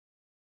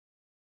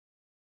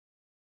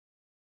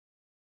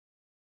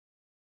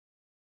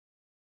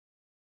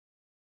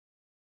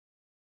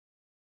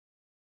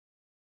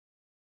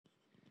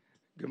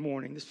Good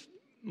morning. This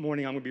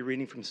morning I'm going to be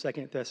reading from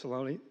 2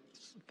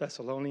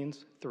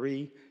 Thessalonians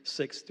 3,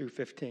 6 through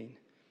 15.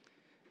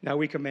 Now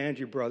we command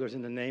you, brothers,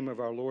 in the name of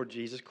our Lord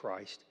Jesus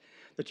Christ,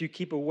 that you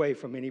keep away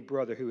from any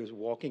brother who is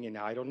walking in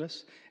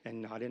idleness and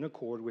not in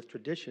accord with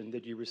tradition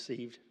that you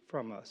received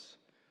from us.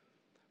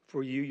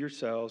 For you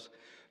yourselves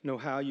know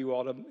how you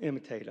ought to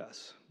imitate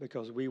us,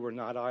 because we were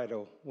not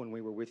idle when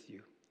we were with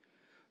you.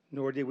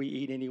 Nor did we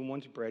eat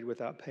anyone's bread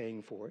without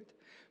paying for it.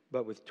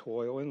 But with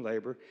toil and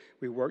labor,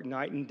 we work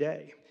night and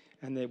day,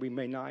 and that we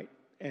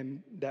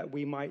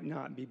might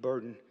not be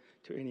burdened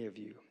to any of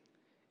you.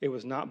 It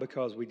was not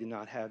because we did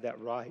not have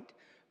that right,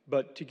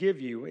 but to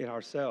give you in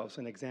ourselves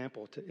an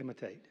example to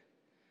imitate.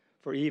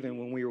 For even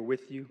when we were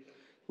with you,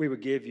 we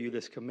would give you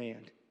this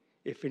command: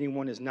 if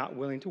anyone is not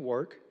willing to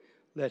work,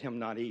 let him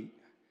not eat.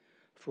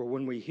 For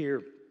when we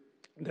hear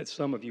that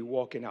some of you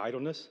walk in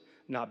idleness,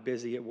 not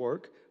busy at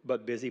work,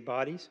 but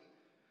busybodies,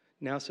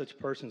 now such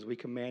persons we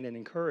command and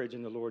encourage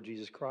in the Lord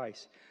Jesus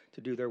Christ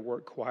to do their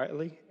work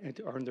quietly and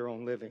to earn their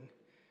own living.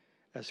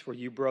 As for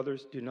you,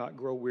 brothers, do not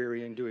grow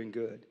weary in doing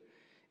good.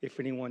 If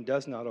anyone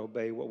does not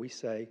obey what we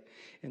say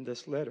in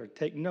this letter,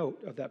 take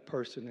note of that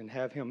person and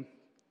have him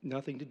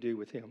nothing to do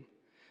with him,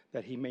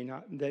 that he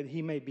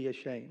may be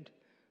ashamed.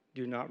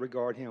 Do not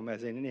regard him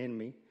as an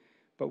enemy,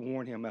 but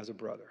warn him as a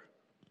brother.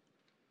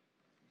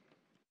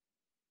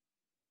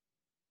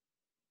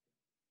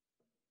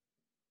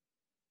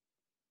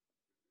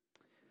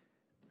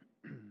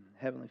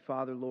 Heavenly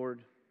Father,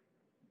 Lord,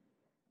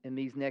 in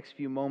these next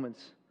few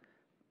moments,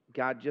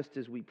 God, just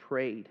as we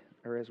prayed,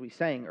 or as we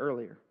sang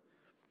earlier,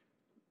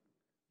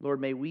 Lord,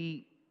 may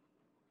we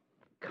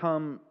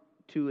come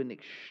to an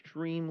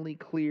extremely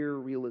clear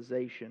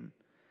realization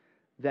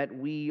that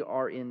we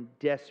are in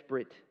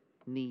desperate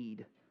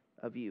need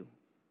of you.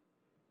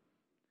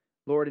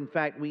 Lord, in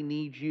fact, we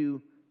need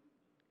you,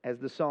 as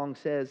the song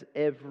says,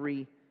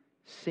 every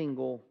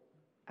single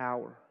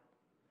hour.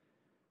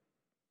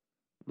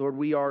 Lord,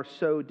 we are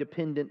so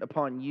dependent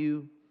upon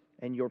you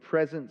and your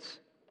presence,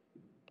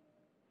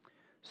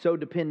 so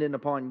dependent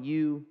upon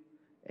you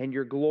and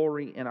your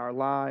glory in our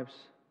lives,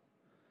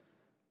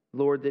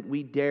 Lord, that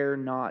we dare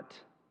not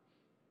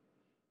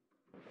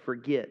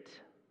forget.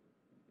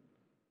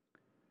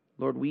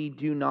 Lord, we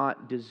do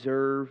not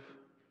deserve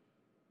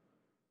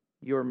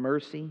your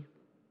mercy.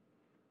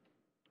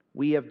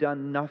 We have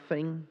done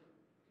nothing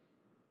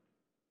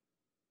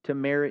to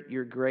merit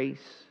your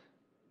grace.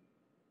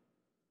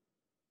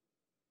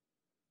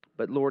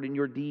 But Lord, in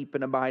your deep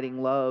and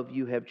abiding love,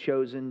 you have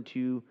chosen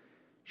to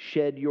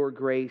shed your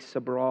grace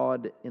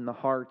abroad in the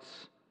hearts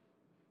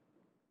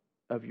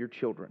of your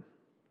children.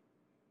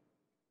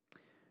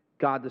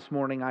 God, this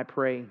morning I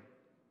pray,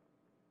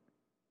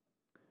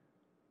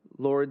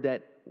 Lord,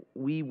 that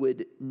we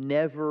would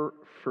never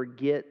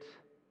forget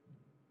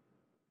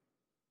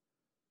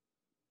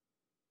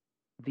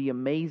the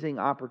amazing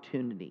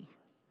opportunity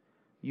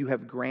you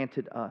have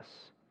granted us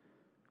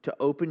to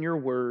open your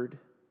word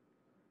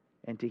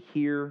and to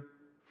hear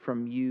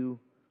from you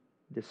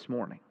this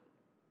morning.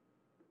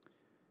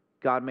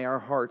 God, may our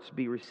hearts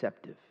be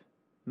receptive.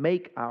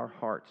 Make our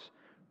hearts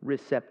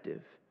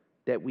receptive,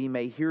 that we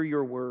may hear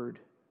your word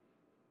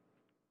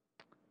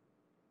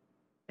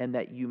and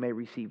that you may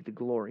receive the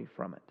glory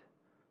from it.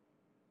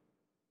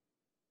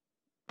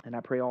 And I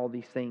pray all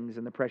these things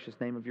in the precious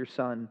name of your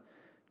Son,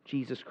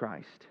 Jesus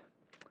Christ.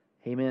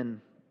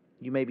 Amen.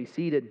 You may be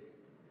seated.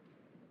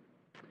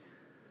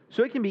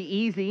 So it can be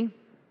easy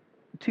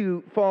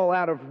to fall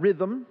out of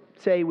rhythm,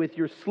 say with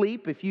your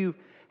sleep. If you've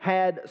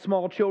had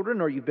small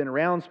children or you've been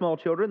around small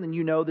children, then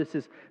you know this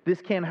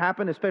can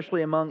happen,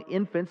 especially among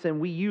infants, and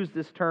we use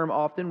this term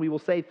often. We will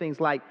say things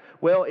like,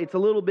 well, it's a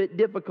little bit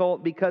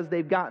difficult because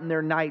they've gotten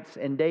their nights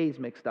and days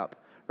mixed up,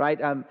 right?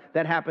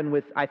 That happened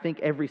with, I think,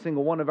 every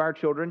single one of our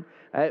children.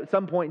 At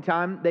some point in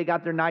time, they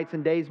got their nights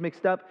and days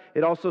mixed up.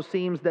 It also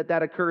seems that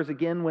occurs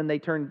again when they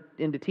turn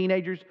into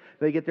teenagers.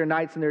 They get their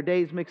nights and their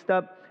days mixed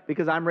up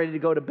because I'm ready to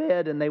go to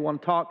bed and they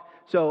want to talk.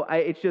 So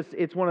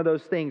it's one of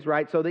those things,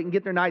 right? So they can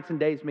get their nights and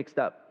days mixed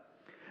up.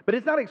 But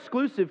it's not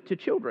exclusive to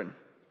children.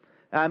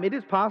 It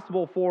is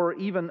possible for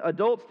even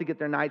adults to get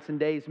their nights and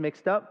days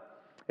mixed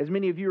up. As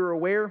many of you are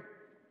aware,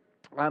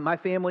 my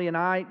family and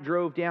I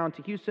drove down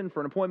to Houston for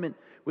an appointment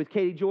with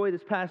Katie Joy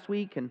this past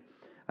week. And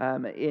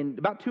in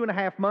about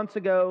 2.5 months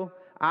ago,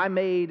 I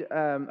made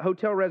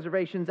hotel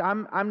reservations.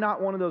 I'm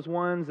not one of those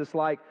ones that's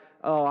like,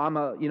 oh, I'm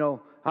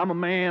a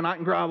man, I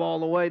can drive all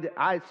the way.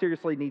 I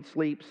seriously need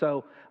sleep,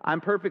 so I'm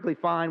perfectly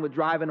fine with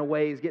driving a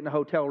ways, getting a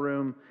hotel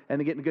room, and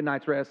then getting a good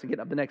night's rest and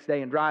getting up the next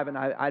day and driving.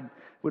 I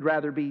would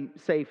rather be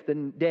safe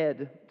than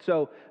dead.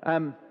 So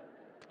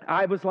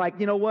I was like,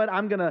 you know what,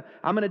 I'm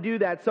gonna do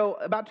that. So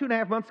about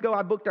 2.5 months ago,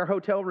 I booked our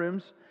hotel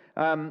rooms.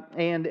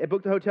 And I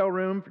booked a hotel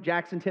room for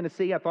Jackson,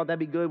 Tennessee. I thought that'd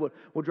be good.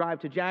 We'll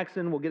drive to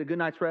Jackson. We'll get a good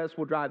night's rest.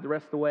 We'll drive the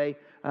rest of the way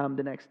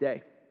the next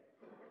day.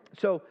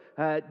 So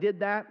did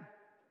that.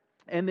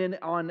 And then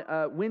on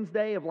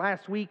Wednesday of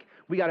last week,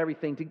 we got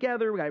everything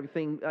together. We got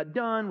everything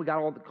done. We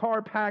got all the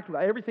car packed. We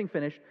got everything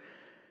finished.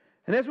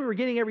 And as we were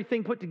getting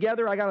everything put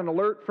together, I got an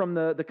alert from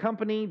the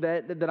company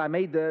that I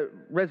made the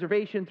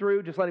reservation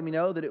through, just letting me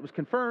know that it was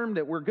confirmed,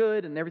 that we're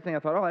good and everything. I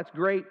thought, oh, that's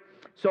great.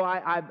 So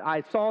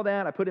I saw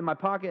that. I put it in my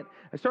pocket.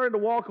 I started to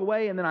walk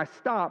away, and then I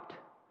stopped,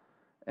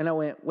 and I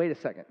went, wait a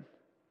second.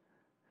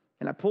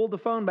 And I pulled the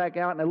phone back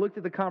out, and I looked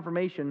at the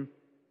confirmation.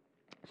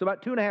 So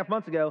about 2.5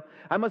 months ago,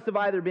 I must have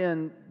either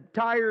been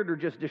tired or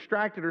just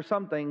distracted or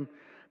something,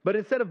 but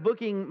instead of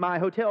booking my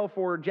hotel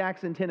for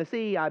Jackson,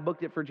 Tennessee, I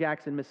booked it for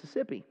Jackson,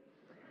 Mississippi.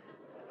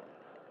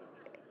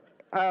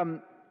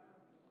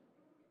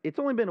 It's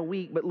only been a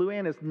week, but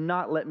Luann has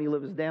not let me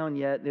live us down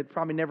yet. It's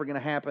probably never going to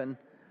happen.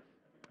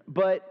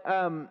 But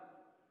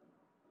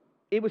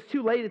it was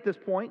too late at this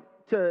point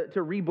to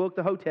rebook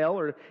the hotel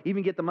or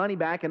even get the money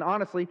back. And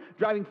honestly,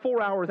 driving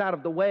 4 hours out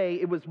of the way,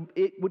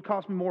 it would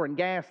cost me more in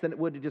gas than it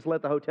would to just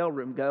let the hotel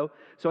room go.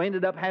 So I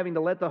ended up having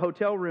to let the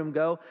hotel room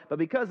go. But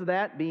because of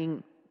that,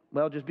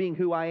 just being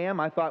who I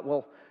am, I thought,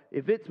 well,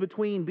 if it's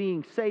between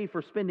being safe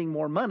or spending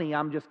more money,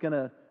 I'm just going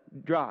to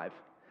drive.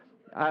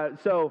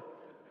 So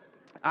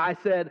I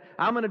said,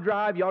 I'm going to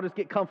drive. Y'all just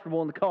get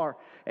comfortable in the car.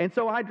 And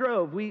so I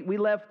drove. We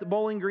left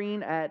Bowling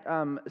Green at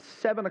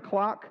 7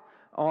 o'clock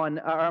on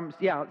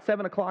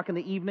 7 o'clock in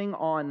the evening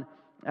on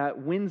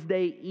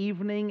Wednesday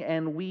evening,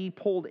 and we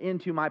pulled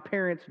into my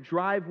parents'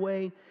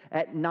 driveway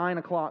at 9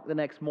 o'clock the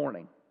next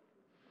morning.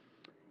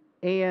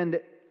 And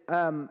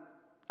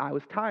I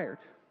was tired,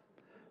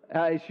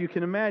 as you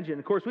can imagine.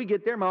 Of course, we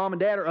get there. My mom and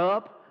dad are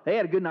up. They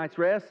had a good night's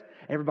rest.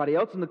 Everybody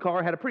else in the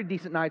car had a pretty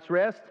decent night's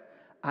rest.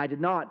 I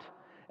did not.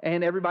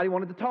 And everybody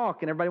wanted to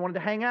talk, and everybody wanted to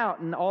hang out,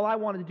 and all I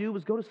wanted to do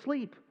was go to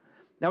sleep.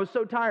 And I was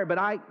so tired, but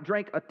I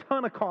drank a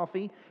ton of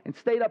coffee and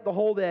stayed up the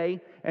whole day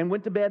and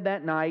went to bed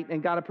that night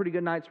and got a pretty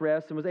good night's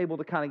rest and was able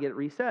to kind of get it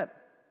reset.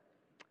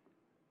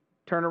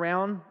 Turn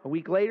around a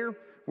week later,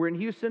 we're in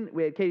Houston.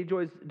 We had Katie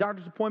Joy's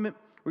doctor's appointment.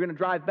 We're going to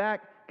drive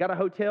back,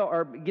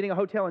 getting a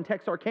hotel in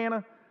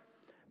Texarkana.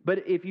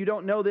 But if you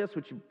don't know this,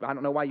 which I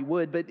don't know why you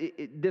would, but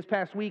this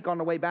past week on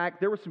the way back,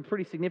 there was some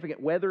pretty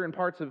significant weather in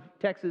parts of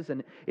Texas,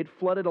 and it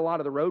flooded a lot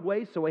of the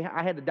roadways, so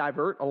I had to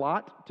divert a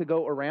lot to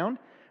go around.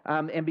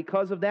 And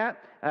because of that,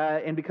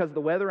 and because of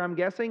the weather, I'm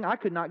guessing, I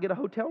could not get a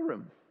hotel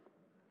room.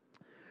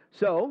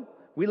 So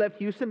we left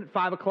Houston at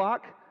 5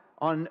 o'clock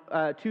on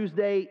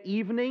Tuesday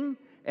evening,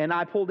 and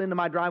I pulled into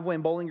my driveway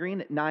in Bowling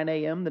Green at 9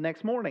 a.m. the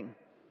next morning.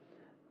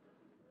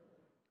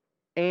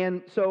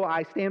 And so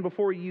I stand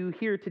before you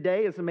here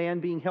today as a man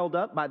being held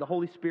up by the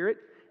Holy Spirit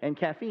and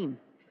caffeine.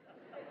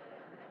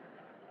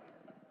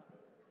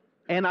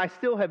 And I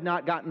still have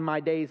not gotten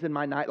my days and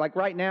my night. Like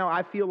right now,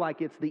 I feel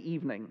like it's the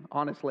evening,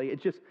 honestly.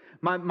 It's just,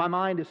 my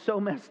mind is so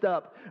messed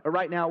up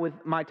right now with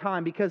my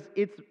time because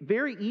it's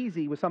very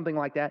easy with something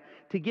like that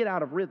to get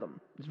out of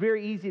rhythm. It's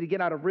very easy to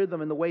get out of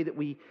rhythm in the way that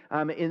we,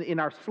 in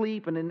our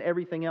sleep and in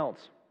everything else.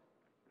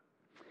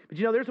 But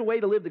there's a way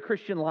to live the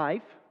Christian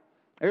life.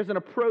 There's an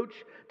approach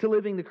to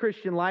living the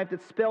Christian life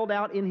that's spelled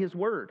out in His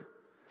Word.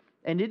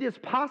 And it is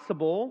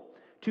possible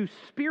to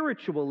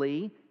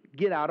spiritually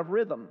get out of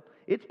rhythm.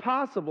 It's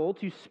possible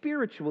to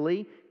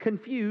spiritually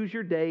confuse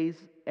your days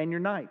and your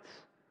nights,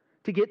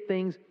 to get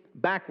things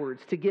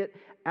backwards, to get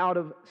out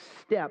of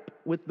step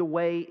with the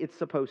way it's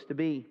supposed to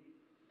be.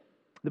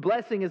 The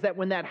blessing is that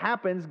when that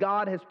happens,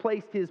 God has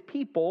placed His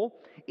people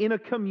in a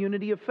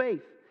community of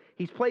faith.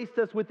 He's placed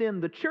us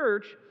within the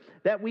church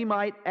that we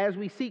might, as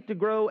we seek to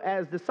grow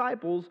as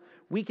disciples,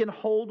 we can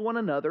hold one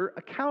another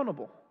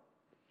accountable.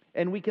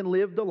 And we can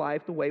live the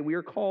life the way we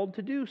are called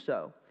to do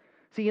so.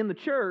 See, in the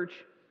church,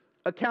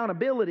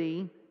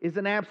 accountability is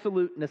an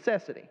absolute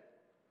necessity.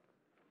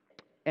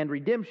 And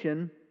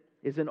redemption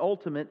is an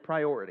ultimate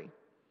priority.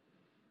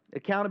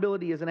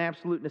 Accountability is an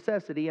absolute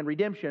necessity, and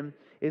redemption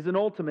is an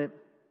ultimate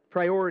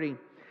priority.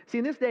 See,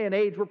 in this day and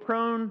age, we're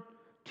prone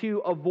to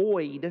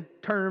avoid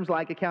terms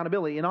like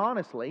accountability. And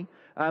honestly,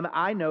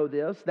 I know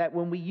this, that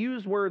when we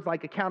use words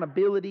like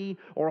accountability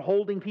or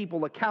holding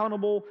people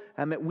accountable,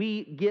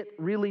 we get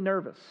really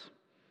nervous.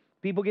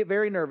 People get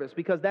very nervous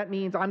because that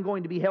means I'm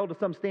going to be held to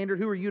some standard.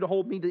 Who are you to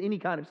hold me to any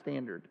kind of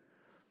standard?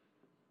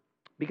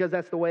 Because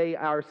that's the way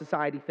our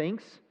society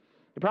thinks.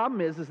 The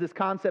problem is this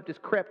concept has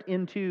crept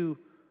into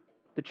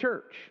the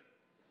church.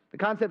 The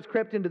concept's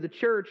crept into the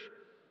church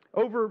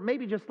over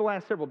maybe just the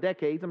last several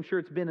decades. I'm sure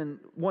it's been in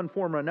one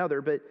form or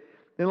another, but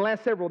in the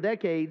last several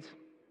decades,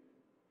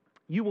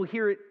 you will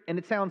hear it, and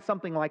it sounds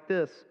something like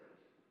this.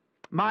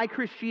 My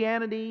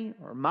Christianity,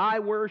 or my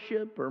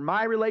worship, or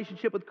my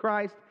relationship with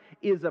Christ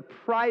is a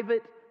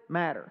private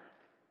matter.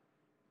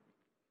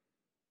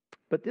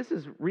 But this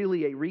is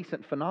really a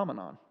recent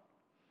phenomenon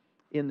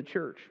in the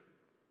church.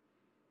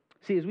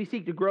 See, as we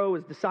seek to grow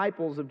as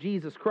disciples of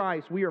Jesus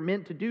Christ, we are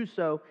meant to do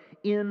so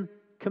in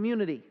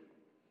community.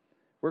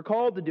 We're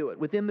called to do it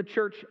within the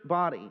church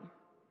body.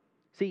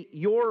 See,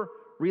 your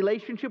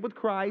relationship with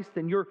Christ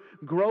and your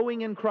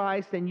growing in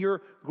Christ and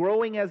your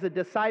growing as a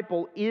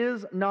disciple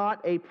is not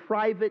a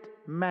private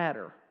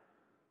matter.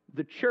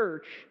 The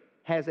church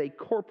has a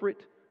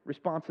corporate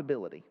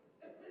responsibility.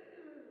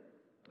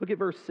 Look at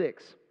verse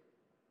 6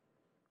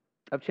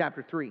 of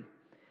chapter 3.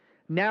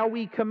 Now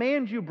we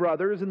command you,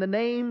 brothers, in the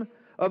name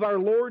of our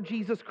Lord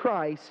Jesus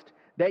Christ,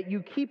 that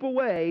you keep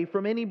away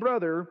from any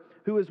brother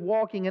who is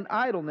walking in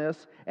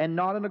idleness and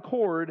not in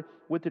accord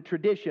with the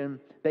tradition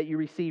that you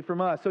receive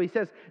from us. So he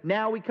says,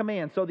 now we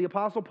command. So the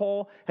Apostle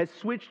Paul has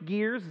switched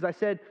gears. As I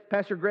said,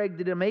 Pastor Greg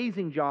did an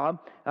amazing job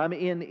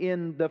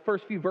in the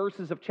first few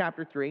verses of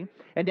chapter 3.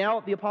 And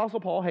now the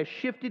Apostle Paul has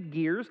shifted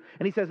gears,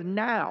 and he says,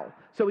 now.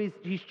 So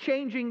he's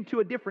changing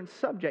to a different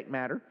subject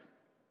matter.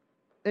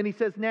 And he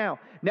says, now.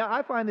 Now,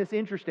 I find this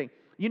interesting.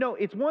 You know,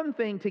 it's one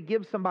thing to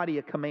give somebody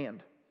a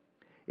command.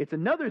 It's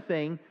another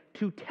thing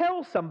to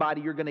tell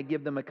somebody you're going to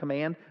give them a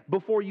command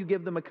before you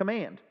give them a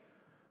command,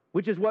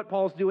 which is what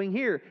Paul's doing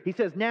here. He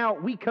says, now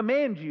we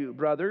command you,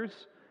 brothers,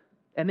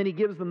 and then he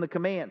gives them the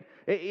command.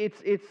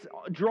 It's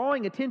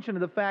drawing attention to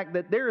the fact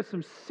that there is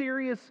some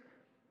serious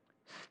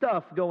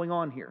stuff going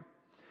on here.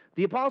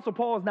 The Apostle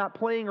Paul is not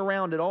playing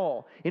around at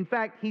all. In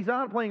fact, he's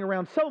not playing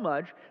around so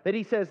much that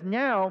he says,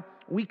 now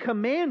we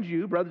command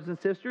you, brothers and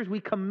sisters, we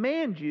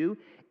command you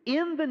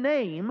in the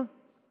name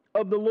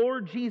of the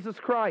Lord Jesus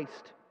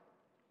Christ.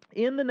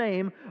 In the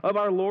name of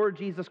our Lord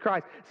Jesus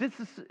Christ. This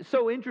is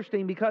so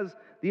interesting because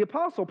the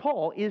Apostle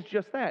Paul is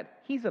just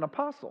that. He's an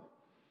apostle.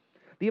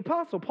 The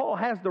Apostle Paul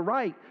has the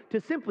right to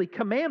simply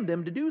command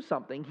them to do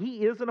something.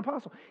 He is an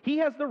apostle. He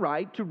has the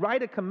right to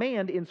write a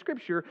command in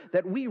Scripture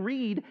that we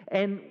read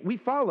and we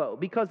follow,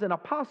 because an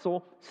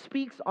apostle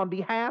speaks on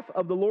behalf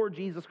of the Lord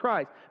Jesus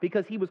Christ,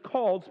 because he was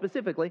called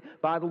specifically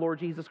by the Lord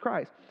Jesus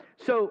Christ.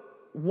 So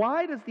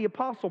why does the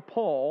Apostle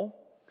Paul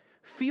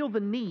feel the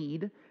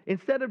need,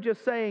 instead of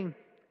just saying,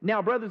 now,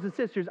 brothers and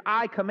sisters,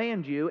 I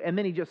command you, and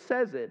then he just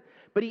says it,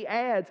 but he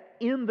adds,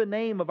 in the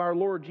name of our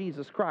Lord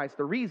Jesus Christ?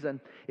 The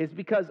reason is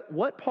because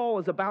what Paul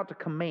is about to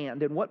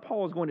command and what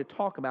Paul is going to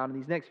talk about in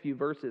these next few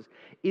verses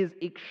is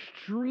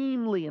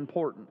extremely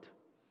important.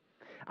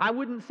 I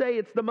wouldn't say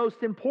it's the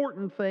most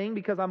important thing,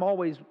 because I'm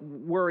always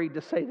worried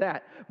to say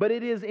that, but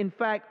it is in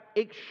fact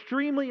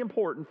extremely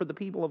important for the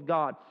people of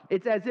God.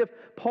 It's as if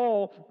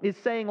Paul is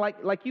saying,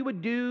 like you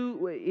would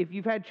do if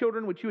you've had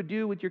children, what you would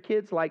do with your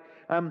kids, like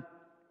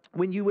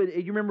when you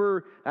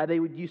remember they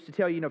would used to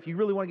tell you, if you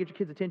really want to get your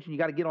kids' attention, you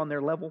got to get on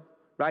their level,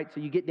 right?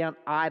 So you get down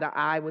eye to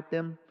eye with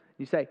them.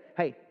 You say,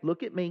 hey,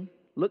 look at me.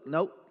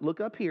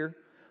 Look up here.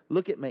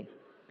 Look at me.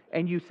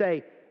 And you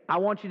say, I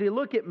want you to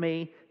look at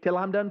me till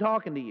I'm done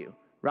talking to you,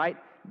 right?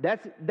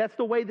 That's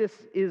the way this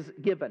is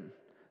given.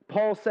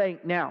 Paul's saying,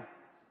 now,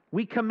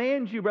 we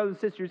command you, brothers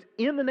and sisters,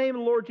 in the name of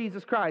the Lord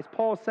Jesus Christ.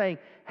 Paul's saying,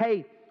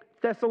 hey,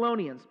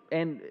 Thessalonians,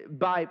 and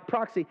by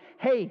proxy,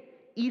 hey,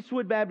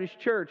 Eastwood Baptist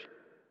Church,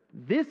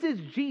 this is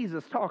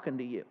Jesus talking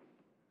to you.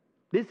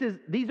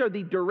 These are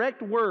the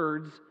direct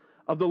words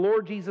of the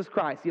Lord Jesus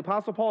Christ. The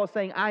Apostle Paul is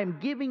saying, I am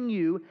giving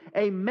you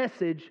a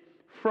message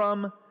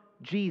from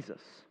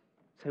Jesus.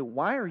 So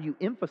why are you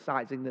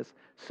emphasizing this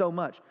so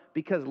much?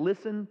 Because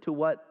listen to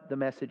what the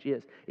message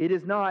is. It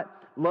is not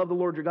love the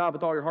Lord your God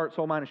with all your heart,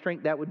 soul, mind, and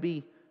strength. That would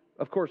be,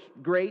 of course,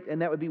 great,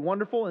 and that would be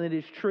wonderful, and it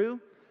is true.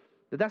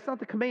 But that's not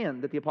the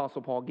command that the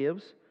Apostle Paul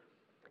gives.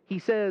 He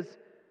says,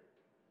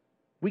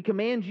 we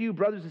command you,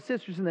 brothers and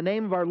sisters, in the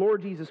name of our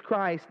Lord Jesus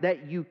Christ,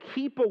 that you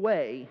keep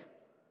away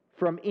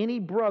from any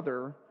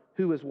brother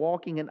who is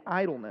walking in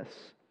idleness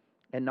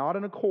and not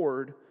in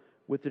accord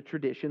with the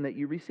tradition that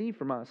you receive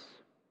from us.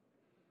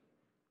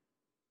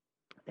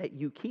 That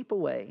you keep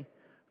away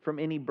from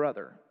any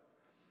brother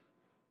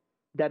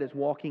that is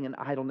walking in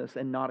idleness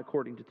and not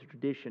according to the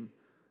tradition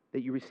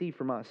that you receive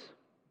from us.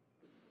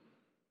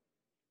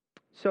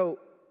 So,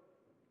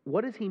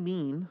 what does he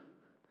mean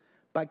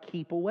by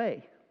keep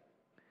away?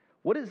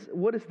 What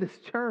does this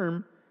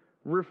term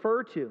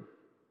refer to?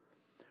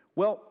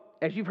 Well,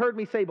 as you've heard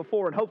me say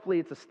before, and hopefully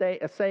it's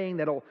a saying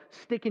that'll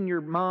stick in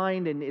your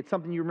mind and it's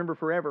something you remember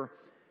forever,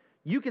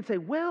 you can say,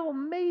 well,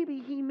 maybe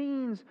he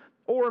means,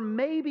 or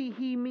maybe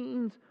he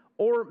means,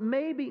 or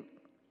maybe.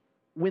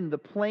 When the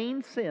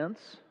plain sense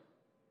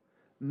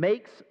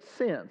makes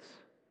sense,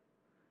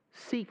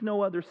 seek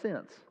no other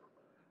sense.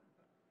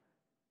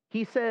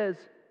 He says,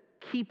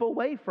 keep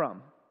away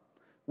from,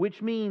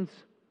 which means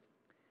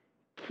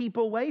keep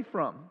away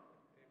from.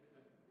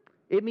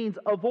 It means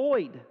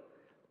avoid.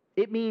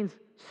 It means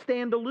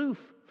stand aloof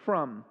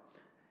from.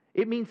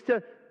 It means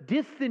to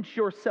distance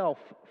yourself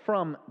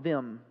from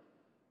them.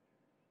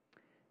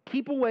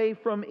 Keep away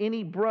from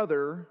any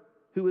brother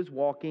who is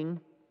walking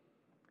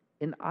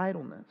in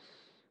idleness.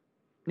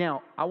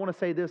 Now, I want to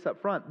say this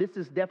up front. This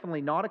is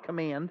definitely not a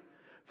command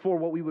for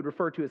what we would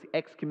refer to as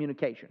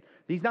excommunication.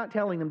 He's not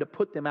telling them to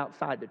put them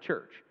outside the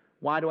church.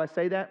 Why do I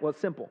say that? Well, it's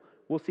simple.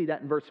 We'll see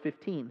that in verse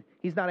 15.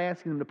 He's not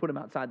asking them to put them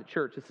outside the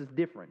church. This is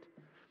different.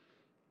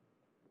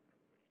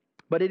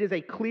 But it is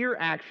a clear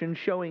action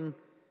showing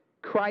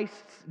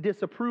Christ's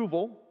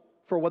disapproval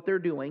for what they're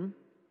doing.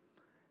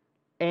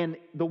 And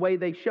the way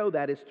they show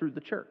that is through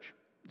the church.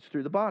 It's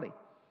through the body.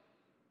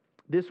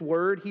 This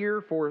word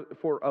here for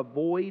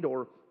avoid,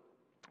 or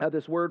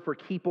this word for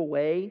keep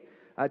away,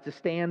 to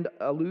stand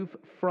aloof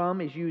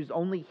from, is used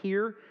only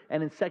here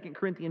and in 2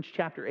 Corinthians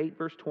chapter 8,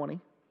 verse 20.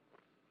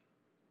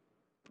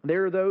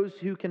 There are those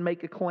who can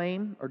make a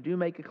claim or do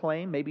make a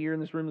claim. Maybe you're in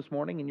this room this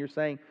morning and you're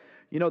saying,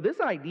 this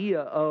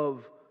idea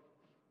of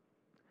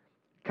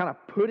kind of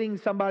putting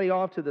somebody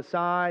off to the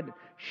side,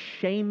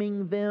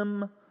 shaming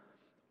them,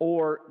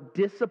 or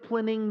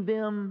disciplining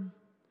them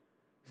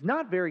is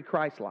not very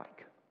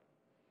Christ-like.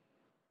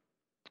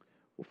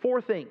 Well,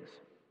 4 things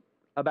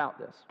about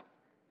this.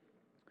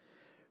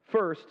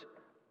 First,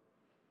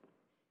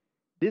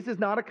 this is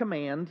not a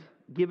command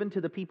given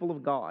to the people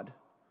of God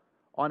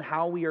on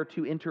how we are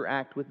to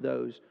interact with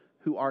those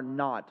who are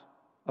not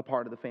a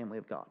part of the family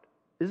of God.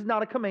 This is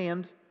not a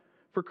command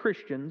for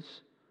Christians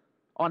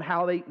on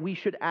how we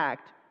should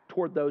act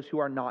toward those who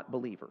are not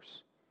believers.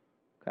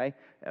 Okay?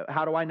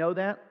 How do I know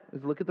that?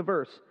 Let's look at the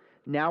verse.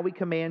 Now we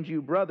command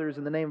you, brothers,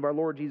 in the name of our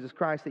Lord Jesus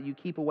Christ, that you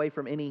keep away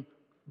from any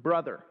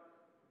brother.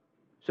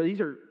 So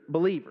these are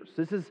believers.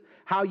 This is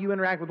how you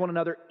interact with one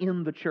another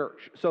in the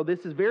church. So this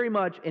is very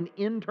much an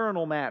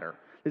internal matter.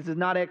 This is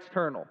not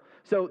external.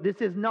 So this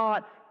is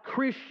not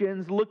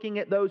Christians looking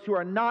at those who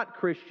are not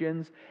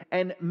Christians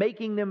and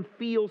making them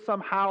feel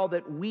somehow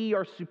that we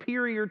are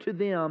superior to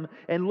them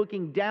and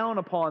looking down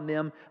upon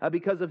them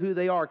because of who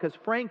they are. Because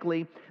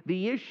frankly,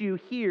 the issue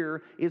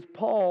here is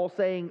Paul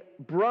saying,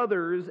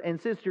 brothers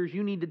and sisters,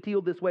 you need to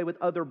deal this way with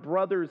other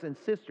brothers and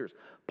sisters.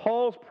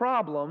 Paul's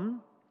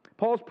problem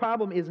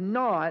is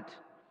not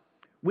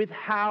with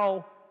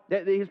how,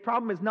 his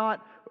problem is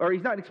not, or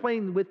he's not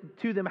explaining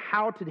to them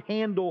how to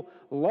handle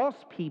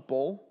lost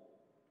people.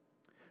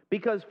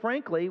 Because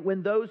frankly,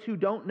 when those who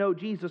don't know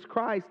Jesus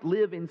Christ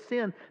live in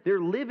sin, they're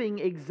living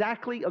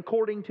exactly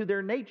according to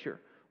their nature.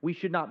 We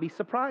should not be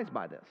surprised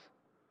by this.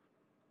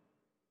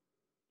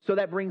 So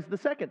that brings the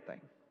second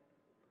thing.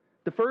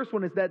 The first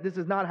one is that this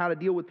is not how to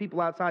deal with people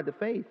outside the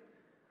faith,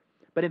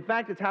 but in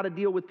fact it's how to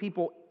deal with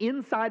people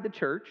inside the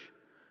church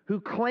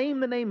who claim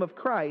the name of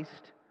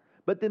Christ,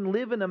 but then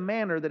live in a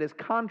manner that is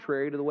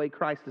contrary to the way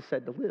Christ is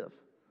said to live.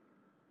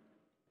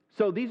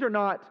 So these are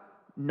not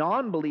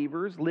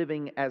non-believers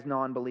living as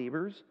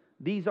non-believers.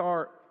 These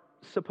are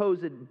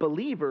supposed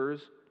believers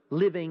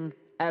living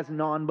as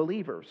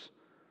non-believers.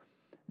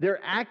 They're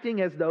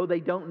acting as though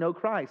they don't know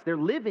Christ. They're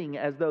living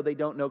as though they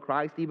don't know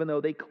Christ, even though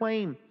they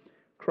claim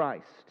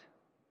Christ.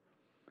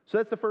 So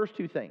that's the first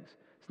 2 things.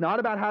 It's not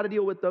about how to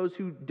deal with those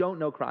who don't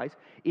know Christ.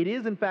 It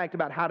is, in fact,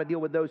 about how to deal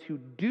with those who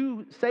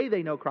do say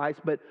they know Christ,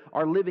 but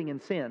are living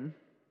in sin.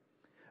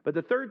 But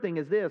the third thing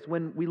is this.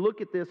 When we look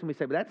at this and we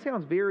say, but that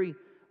sounds very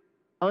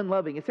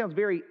unloving. It sounds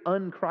very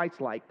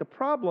un-Christ-like. The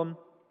problem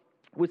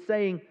with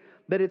saying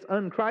that it's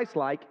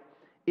un-Christ-like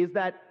is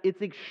that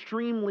it's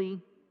extremely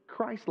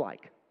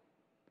Christ-like.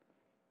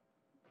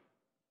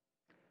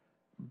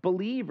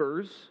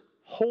 Believers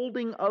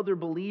holding other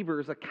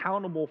believers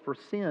accountable for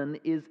sin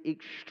is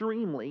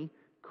extremely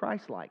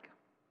Christ-like.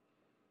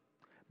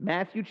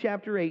 Matthew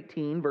chapter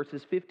 18,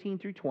 verses 15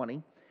 through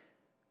 20,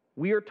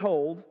 we are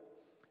told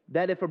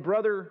that if a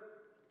brother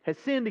has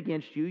sinned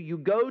against you, you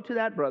go to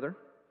that brother,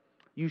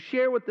 you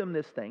share with them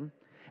this thing,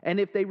 and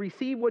if they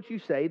receive what you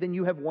say, then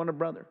you have won a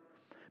brother.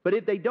 But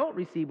if they don't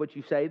receive what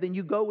you say, then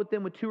you go with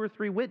them with 2 or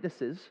 3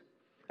 witnesses,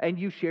 and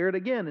you share it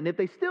again. And if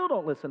they still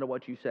don't listen to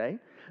what you say,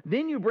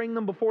 then you bring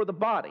them before the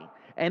body.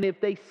 And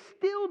if they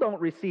still don't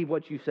receive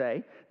what you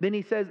say, then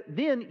he says,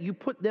 then you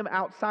put them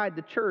outside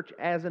the church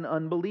as an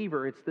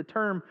unbeliever. It's the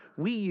term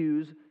we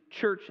use,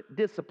 church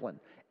discipline.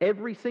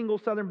 Every single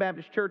Southern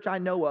Baptist church I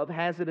know of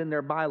has it in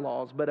their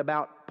bylaws, but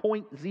about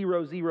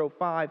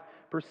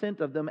 0.005%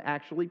 of them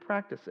actually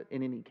practice it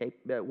in any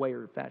way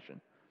or fashion.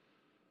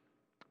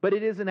 But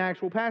it is an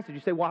actual passage.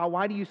 You say, well,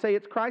 why do you say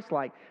it's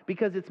Christ-like?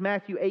 Because it's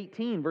Matthew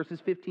 18,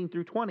 verses 15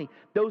 through 20.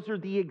 Those are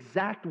the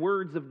exact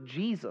words of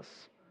Jesus.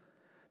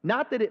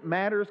 Not that it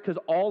matters because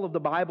all of the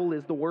Bible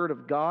is the Word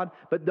of God,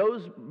 but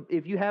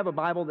if you have a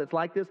Bible that's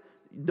like this,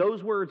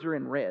 those words are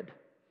in red.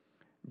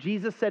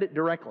 Jesus said it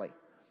directly.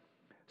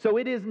 So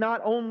it is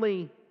not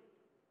only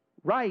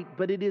right,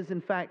 but it is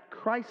in fact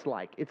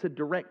Christ-like. It's a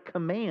direct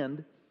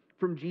command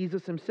from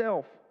Jesus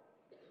himself.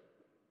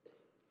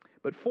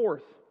 But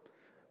fourth,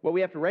 what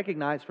we have to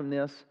recognize from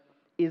this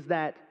is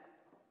that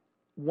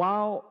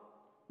while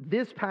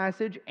this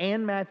passage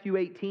and Matthew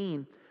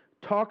 18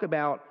 talk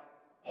about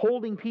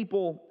holding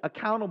people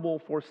accountable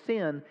for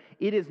sin,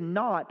 it is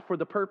not for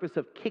the purpose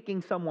of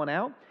kicking someone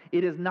out.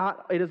 It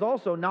is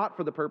also not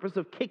for the purpose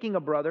of kicking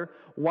a brother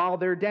while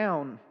they're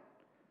down.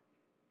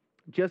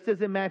 Just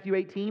as in Matthew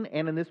 18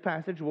 and in this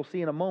passage we'll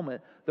see in a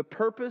moment, the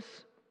purpose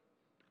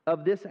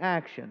of this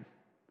action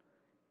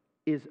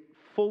is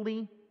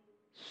fully,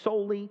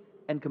 solely,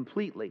 and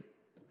completely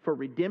for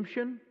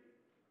redemption,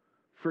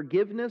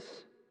 forgiveness,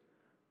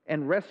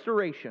 and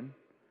restoration,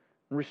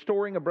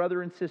 restoring a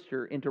brother and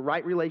sister into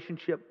right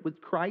relationship with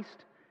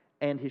Christ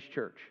and His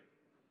church.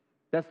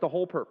 That's the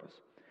whole purpose.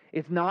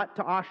 It's not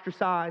to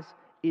ostracize,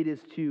 it is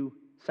to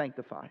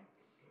sanctify.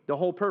 The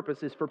whole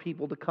purpose is for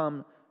people to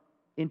come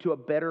into a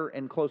better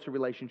and closer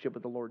relationship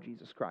with the Lord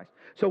Jesus Christ.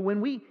 So when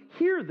we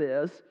hear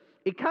this,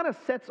 it kind of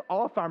sets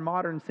off our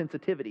modern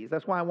sensitivities.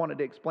 That's why I wanted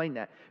to explain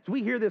that. So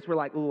we hear this, we're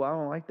like, ooh, I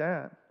don't like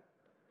that.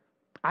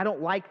 I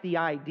don't like the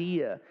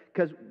idea.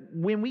 Because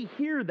when we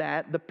hear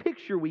that, the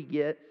picture we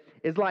get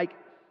is like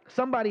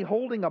somebody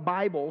holding a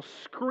Bible,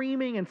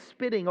 screaming and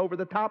spitting over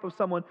the top of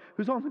someone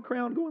who's on the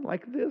ground going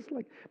like this,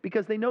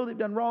 because they know they've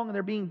done wrong and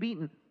they're being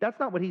beaten. That's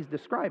not what he's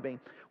describing.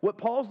 What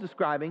Paul's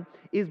describing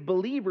is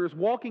believers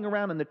walking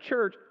around in the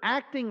church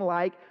acting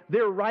like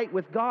they're right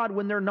with God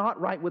when they're not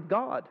right with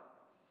God.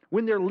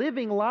 When they're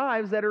living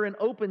lives that are in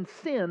open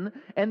sin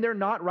and they're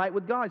not right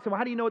with God. So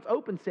how do you know it's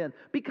open sin?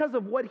 Because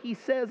of what he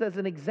says as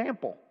an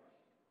example.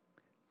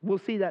 We'll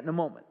see that in a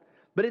moment.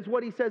 But it's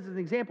what he says as an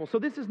example. So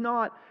this is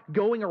not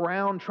going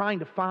around trying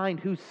to find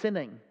who's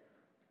sinning.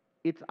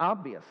 It's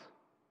obvious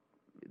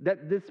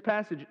that this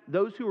passage,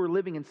 those who are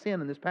living in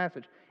sin in this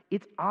passage,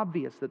 it's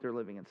obvious that they're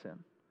living in sin.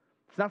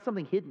 It's not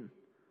something hidden.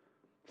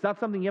 It's not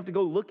something you have to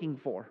go looking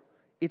for.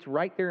 It's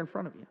right there in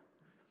front of you.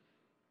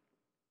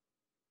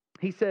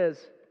 He says,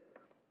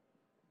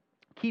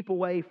 keep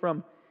away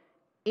from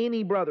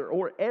any brother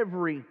or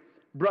every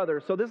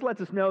brother. So this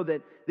lets us know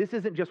that this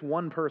isn't just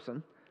one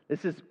person.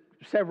 This is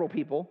several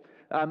people.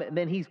 And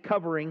then he's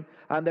covering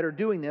that are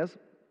doing this.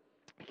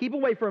 Keep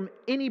away from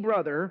any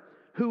brother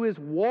who is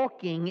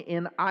walking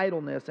in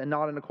idleness and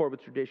not in accord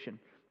with tradition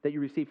that you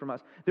receive from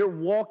us. They're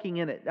walking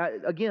in it.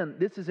 Again,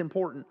 this is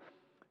important.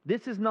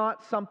 This is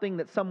not something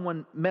that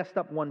someone messed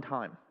up one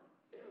time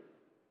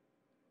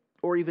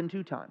or even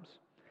two times.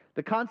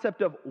 The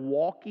concept of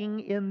walking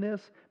in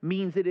this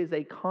means it is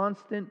a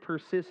constant,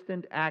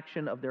 persistent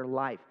action of their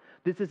life.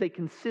 This is a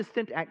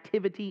consistent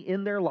activity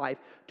in their life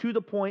to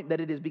the point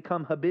that it has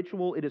become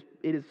habitual. It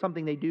is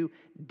something they do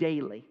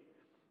daily.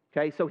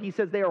 Okay, so he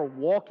says they are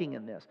walking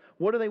in this.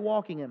 What are they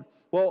walking in?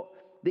 Well,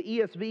 the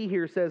ESV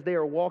here says they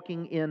are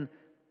walking in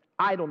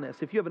idleness.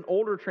 If you have an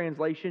older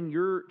translation,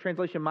 your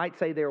translation might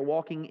say they are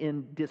walking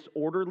in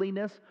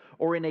disorderliness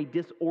or in a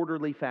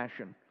disorderly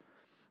fashion.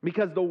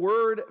 Because the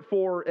word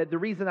for, the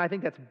reason I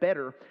think that's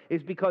better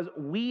is because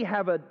we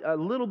have a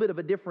little bit of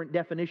a different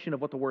definition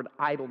of what the word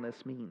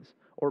idleness means,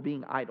 or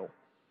being idle.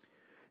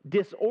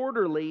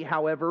 Disorderly,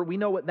 however, we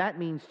know what that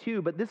means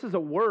too, but this is a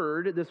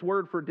word, this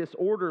word for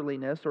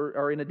disorderliness,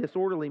 or in a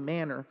disorderly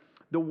manner.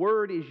 The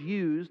word is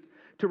used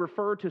to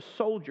refer to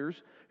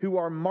soldiers who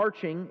are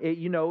marching,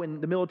 in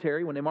the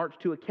military, when they march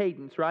to a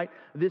cadence, right?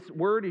 This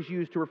word is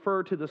used to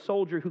refer to the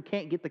soldier who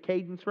can't get the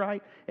cadence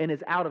right and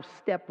is out of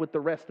step with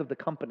the rest of the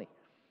company.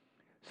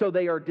 So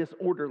they are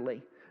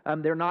disorderly.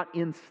 They're not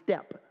in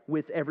step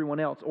with everyone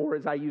else. Or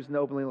as I use in the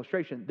open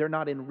illustration, they're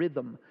not in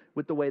rhythm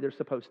with the way they're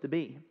supposed to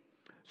be.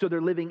 So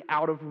they're living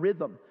out of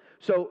rhythm.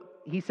 So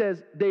he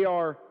says they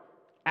are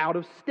out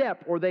of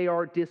step or they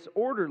are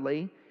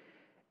disorderly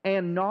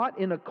and not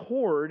in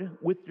accord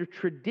with the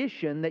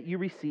tradition that you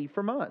receive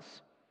from us.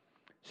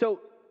 So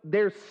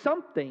there's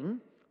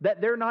something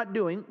that they're not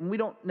doing. We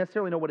don't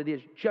necessarily know what it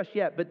is just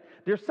yet, but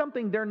there's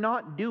something they're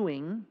not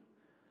doing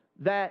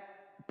that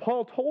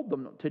Paul told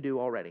them to do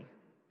already.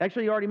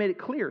 Actually, he already made it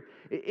clear.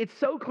 It's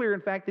so clear,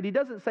 in fact, that he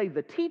doesn't say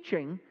the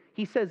teaching,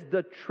 he says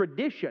the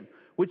tradition,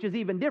 which is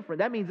even different.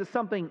 That means it's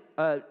something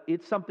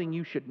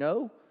you should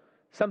know,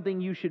 something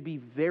you should be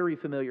very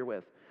familiar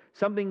with,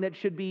 something that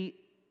should be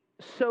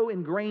so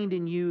ingrained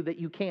in you that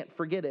you can't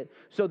forget it.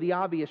 So the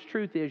obvious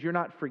truth is you're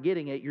not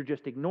forgetting it, you're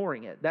just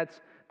ignoring it.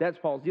 That's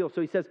Paul's deal.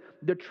 So he says,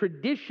 the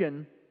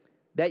tradition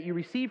that you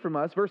receive from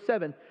us, verse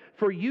 7,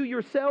 for you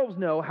yourselves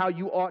know how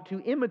you ought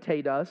to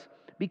imitate us,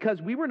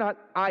 because we were not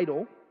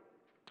idle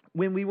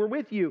when we were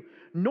with you,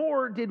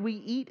 nor did we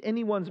eat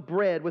anyone's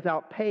bread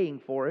without paying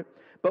for it,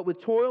 but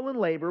with toil and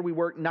labor we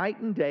worked night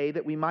and day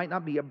that we might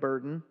not be a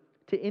burden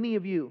to any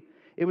of you.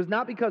 It was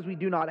not because we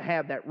do not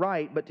have that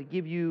right, but to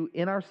give you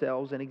in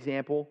ourselves an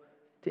example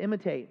to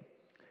imitate.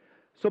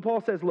 So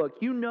Paul says, look,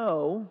 you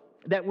know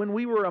that when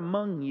we were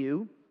among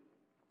you,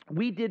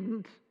 we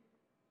didn't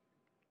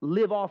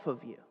live off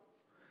of you.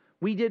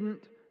 We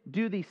didn't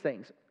do these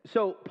things.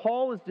 So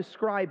Paul is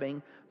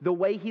describing the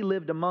way he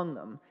lived among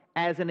them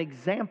as an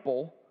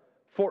example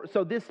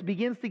so this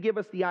begins to give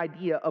us the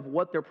idea of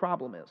what their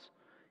problem is.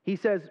 He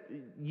says,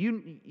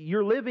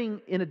 you're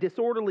living in a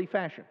disorderly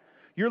fashion.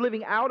 You're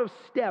living out of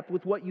step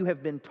with what you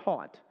have been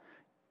taught.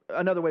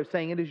 Another way of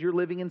saying it is you're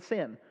living in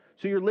sin.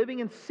 So you're living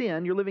in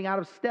sin, you're living out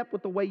of step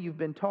with the way you've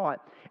been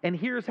taught. And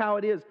here's how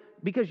it is,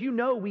 because you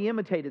know we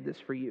imitated this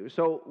for you.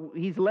 So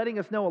he's letting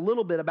us know a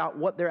little bit about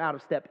what they're out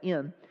of step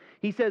in.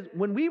 He says,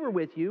 when we were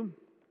with you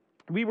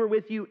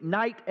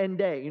night and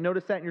day. You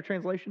notice that in your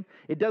translation?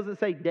 It doesn't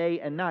say day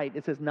and night,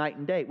 it says night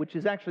and day, which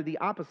is actually the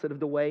opposite of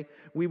the way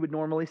we would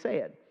normally say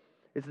it.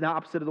 It's the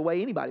opposite of the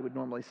way anybody would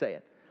normally say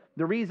it.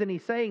 The reason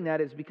he's saying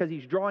that is because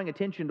he's drawing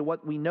attention to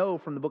what we know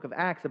from the book of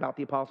Acts about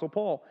the Apostle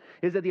Paul,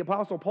 is that the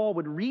Apostle Paul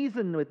would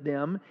reason with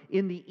them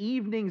in the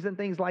evenings and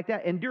things like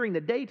that. And during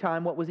the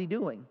daytime, what was he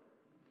doing?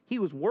 He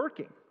was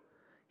working.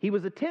 He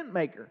was a tent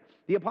maker.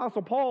 The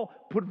Apostle Paul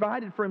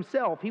provided for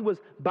himself. He was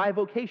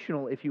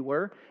bivocational, if you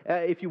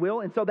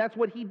will. And so that's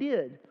what he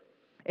did.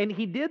 And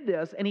he did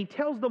this, and he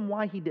tells them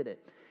why he did it.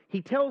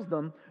 He tells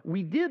them,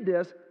 we did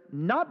this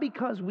not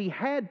because we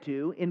had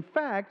to. In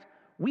fact,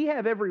 we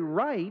have every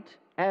right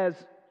as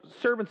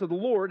servants of the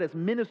Lord, as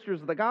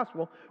ministers of the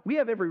gospel, we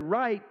have every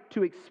right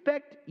to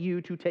expect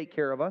you to take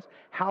care of us.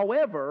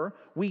 However,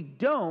 we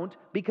don't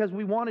because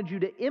we wanted you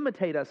to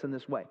imitate us in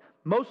this way.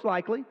 Most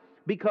likely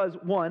because,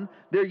 one,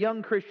 they're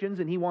young Christians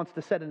and he wants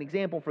to set an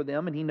example for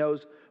them and he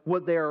knows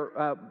what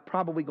they're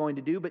probably going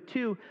to do. But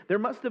two, there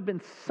must have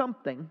been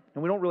something,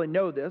 and we don't really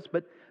know this,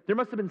 but there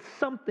must have been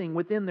something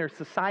within their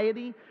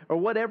society or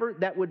whatever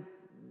that would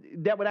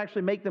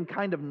actually make them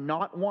kind of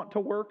not want to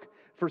work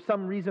for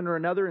some reason or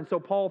another. And so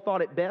Paul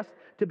thought it best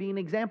to be an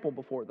example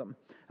before them.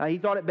 He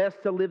thought it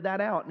best to live that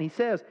out. And he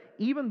says,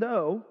 even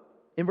though,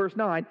 in verse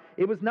 9,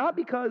 it was not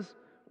because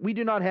we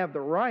do not have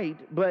the right,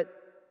 but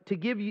to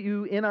give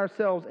you in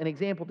ourselves an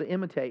example to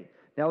imitate.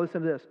 Now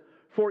listen to this.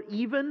 For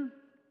even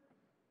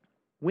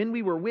when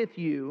we were with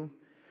you,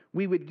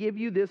 we would give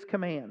you this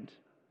command.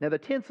 Now the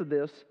tense of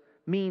this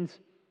means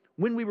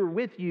when we were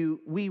with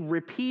you, we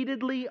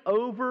repeatedly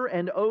over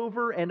and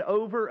over and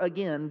over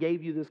again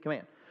gave you this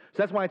command. So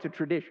that's why it's a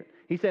tradition.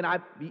 He said,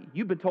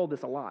 you've been told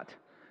this a lot.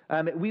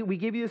 We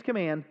give you this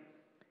command.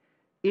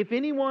 If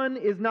anyone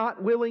is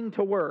not willing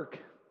to work,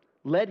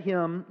 let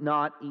him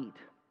not eat.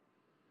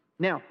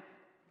 Now,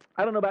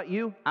 I don't know about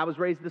you. I was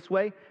raised this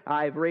way.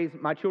 I've raised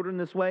my children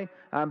this way.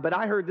 But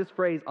I heard this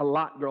phrase a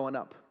lot growing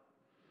up.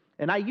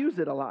 And I use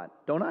it a lot,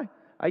 don't I?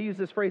 I use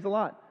this phrase a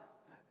lot.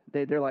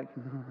 They're like...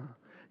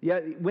 Yeah,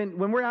 when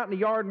we're out in the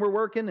yard and we're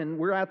working and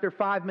we're out there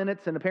 5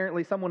 minutes and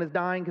apparently someone is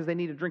dying because they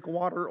need a drink of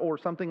water or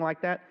something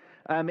like that,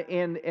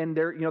 and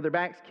their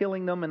back's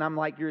killing them, and I'm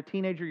like, you're a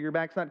teenager, your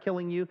back's not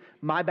killing you.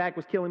 My back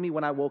was killing me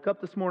when I woke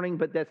up this morning,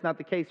 but that's not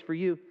the case for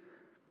you.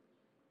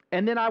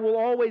 And then I will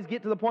always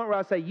get to the point where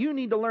I say, you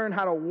need to learn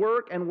how to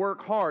work and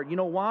work hard. You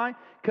know why?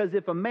 Because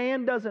if a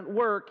man doesn't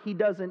work, he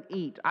doesn't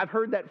eat. I've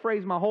heard that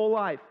phrase my whole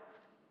life.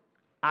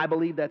 I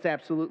believe that's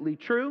absolutely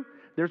true.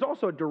 There's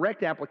also a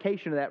direct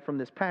application of that from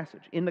this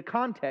passage. In the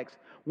context,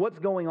 what's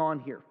going on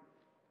here?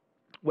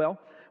 Well,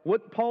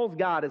 what Paul's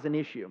got is an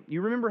issue.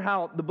 You remember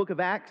how the book of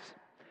Acts,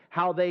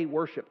 how they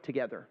worshiped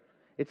together.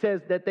 It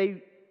says that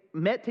they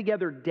met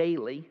together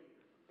daily,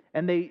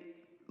 and they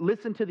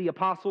listened to the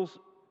apostles'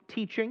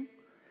 teaching,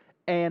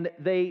 and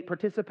they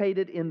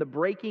participated in the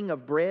breaking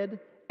of bread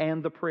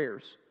and the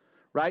prayers.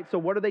 Right? So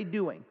what are they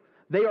doing?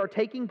 They are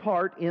taking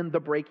part in the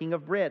breaking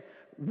of bread.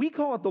 We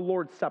call it the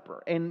Lord's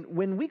Supper. And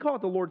when we call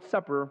it the Lord's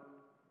Supper,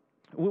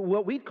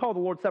 what we call the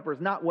Lord's Supper is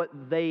not what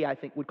they, I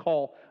think, would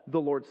call the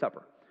Lord's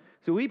Supper.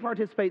 So we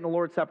participate in the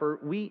Lord's Supper.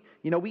 We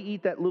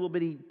eat that little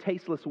bitty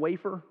tasteless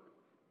wafer.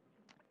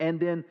 And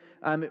then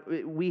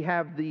we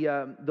have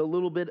the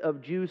little bit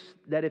of juice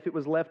that if it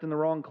was left in the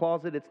wrong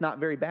closet, it's not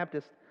very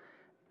Baptist.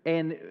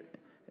 And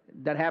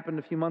that happened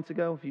a few months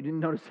ago, if you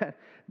didn't notice that.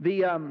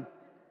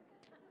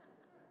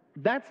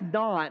 That's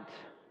not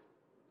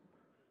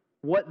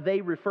what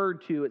they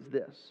referred to as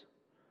this.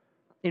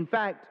 In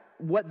fact,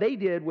 what they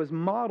did was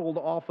modeled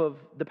off of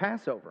the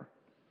Passover.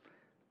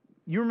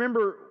 You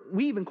remember,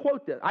 we even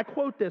quote this. I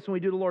quote this when we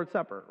do the Lord's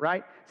Supper,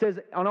 right? It says,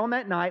 on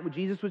that night when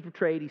Jesus was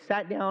betrayed, he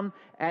sat down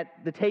at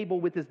the table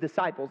with his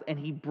disciples, and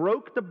he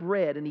broke the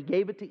bread, and he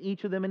gave it to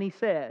each of them, and he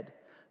said,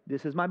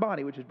 this is my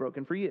body, which is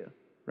broken for you,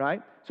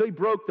 right? So he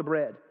broke the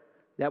bread.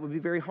 That would be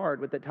very hard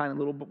with that tiny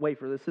little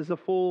wafer. This is a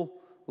full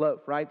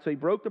loaf, right? So he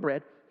broke the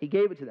bread. He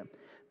gave it to them.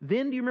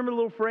 Then, do you remember the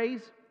little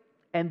phrase?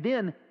 And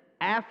then,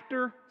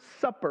 after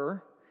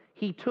supper,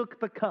 he took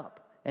the cup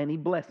and he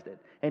blessed it.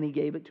 And he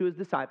gave it to his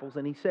disciples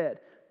and he said,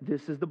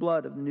 this is the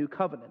blood of the new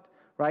covenant,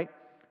 right?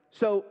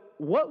 So,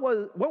 what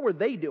were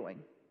they doing?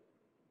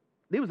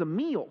 It was a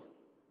meal.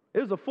 It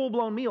was a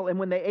full-blown meal. And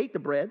when they ate the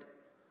bread,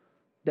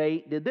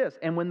 they did this.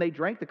 And when they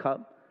drank the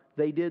cup,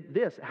 they did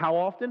this. How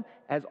often?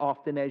 As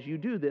often as you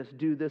do this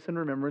in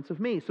remembrance of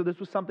me. So this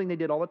was something they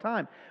did all the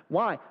time.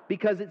 Why?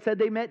 Because it said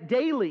they met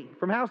daily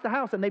from house to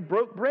house and they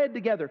broke bread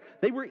together.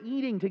 They were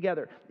eating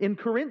together. In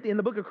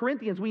the book of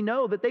Corinthians, we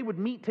know that they would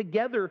meet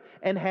together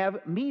and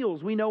have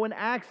meals. We know in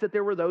Acts that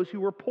there were those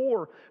who were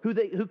poor, who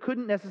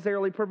couldn't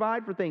necessarily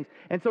provide for things.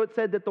 And so it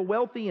said that the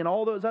wealthy and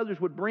all those others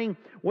would bring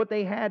what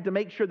they had to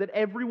make sure that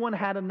everyone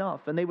had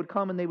enough, and they would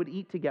come and they would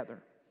eat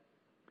together.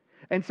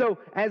 And so,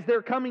 as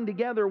they're coming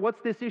together,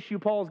 what's this issue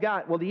Paul's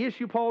got? Well, the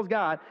issue Paul's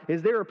got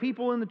is there are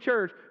people in the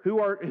church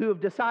who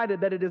have decided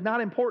that it is not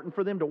important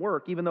for them to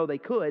work, even though they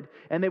could,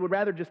 and they would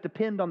rather just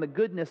depend on the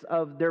goodness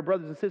of their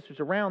brothers and sisters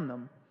around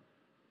them.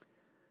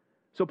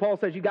 So Paul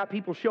says, you got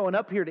people showing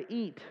up here to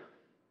eat,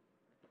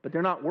 but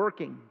they're not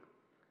working.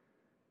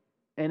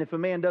 And if a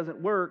man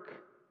doesn't work,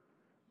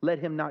 let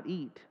him not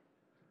eat.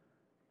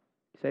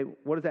 You say,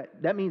 what is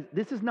that? That means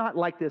this is not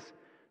like this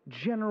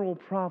general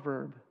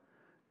proverb.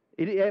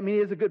 It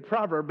is a good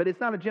proverb, but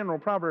it's not a general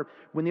proverb.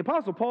 When the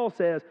Apostle Paul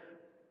says,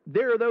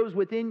 there's those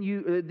within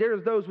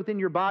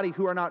your body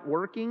who are not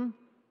working,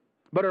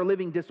 but are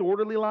living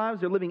disorderly lives.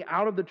 They're living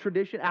out of the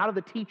tradition, out of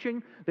the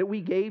teaching that we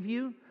gave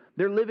you.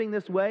 They're living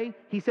this way.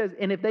 He says,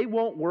 and if they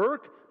won't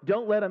work,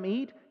 don't let them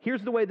eat.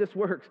 Here's the way this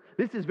works.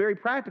 This is very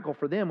practical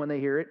for them when they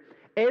hear it.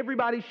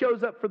 Everybody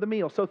shows up for the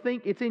meal. So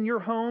think it's in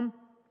your home.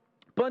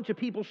 Bunch of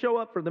people show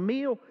up for the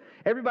meal.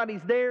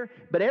 Everybody's there,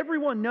 but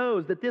everyone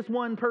knows that this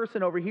one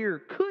person over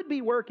here could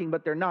be working,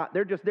 but they're not.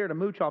 They're just there to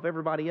mooch off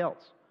everybody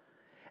else.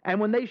 And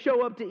when they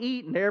show up to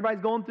eat and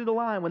everybody's going through the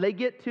line, when they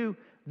get to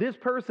this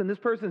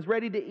person's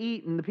ready to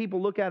eat, and the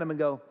people look at them and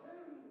go,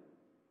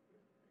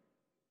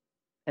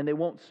 and they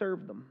won't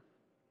serve them.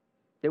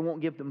 They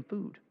won't give them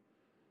food.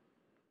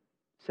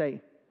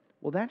 Say,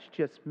 well, that's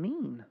just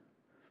mean.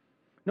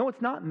 No,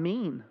 it's not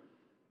mean.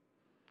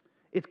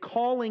 It's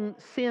calling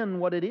sin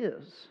what it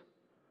is.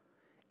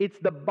 It's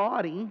the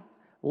body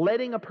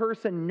letting a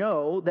person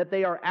know that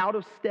they are out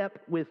of step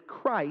with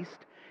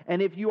Christ.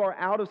 And if you are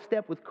out of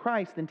step with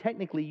Christ, then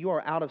technically you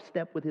are out of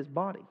step with His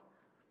body.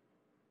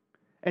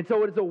 And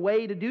so it is a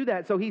way to do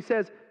that. So he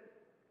says,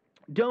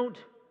 don't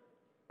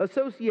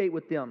associate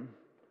with them.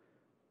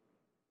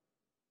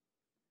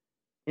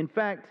 In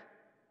fact,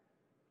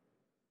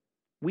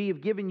 we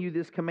have given you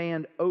this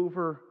command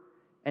over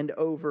and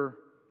over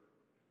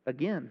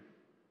again.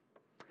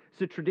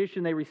 It's a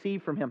tradition they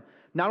received from him.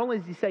 Not only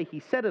does he say he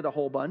said it a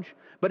whole bunch,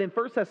 but in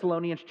 1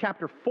 Thessalonians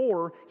chapter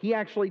 4, he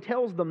actually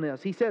tells them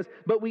this. He says,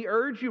 but we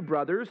urge you,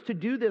 brothers, to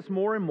do this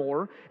more and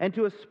more, and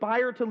to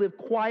aspire to live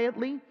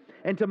quietly,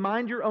 and to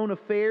mind your own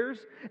affairs,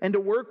 and to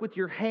work with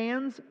your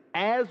hands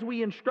as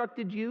we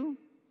instructed you,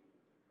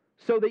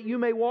 so that you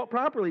may walk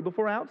properly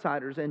before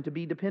outsiders and to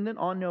be dependent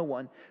on no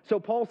one. So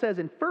Paul says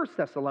in 1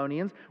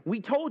 Thessalonians,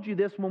 we told you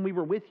this when we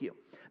were with you.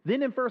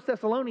 Then in 1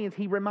 Thessalonians,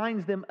 he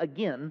reminds them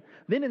again.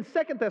 Then in 2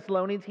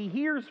 Thessalonians, he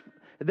hears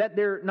that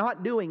they're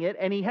not doing it,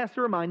 and he has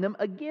to remind them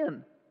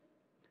again.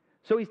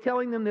 So he's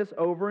telling them this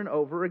over and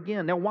over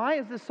again. Now, why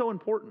is this so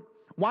important?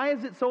 Why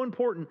is it so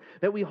important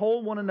that we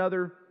hold one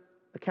another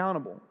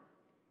accountable?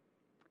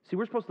 See,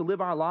 we're supposed to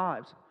live our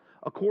lives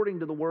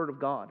according to the Word of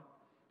God,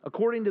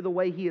 according to the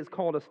way He has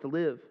called us to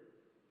live.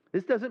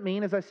 This doesn't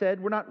mean, as I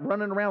said, we're not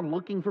running around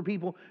looking for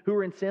people who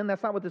are in sin.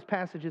 That's not what this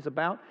passage is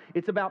about.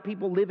 It's about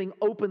people living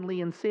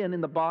openly in sin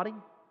in the body.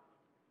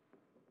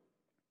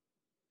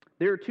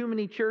 There are too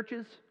many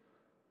churches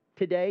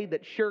today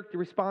that shirk the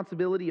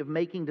responsibility of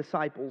making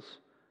disciples.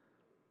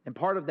 And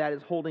part of that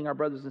is holding our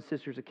brothers and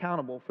sisters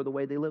accountable for the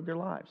way they live their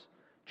lives,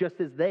 just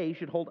as they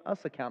should hold us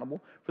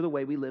accountable for the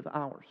way we live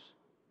ours.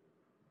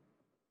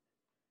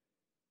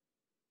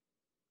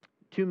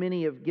 Too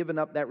many have given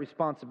up that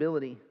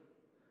responsibility,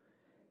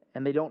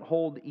 and they don't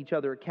hold each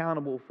other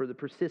accountable for the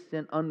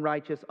persistent,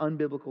 unrighteous,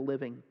 unbiblical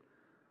living.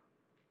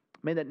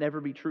 May that never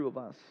be true of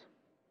us.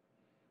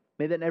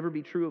 May that never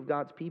be true of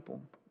God's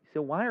people.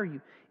 So why are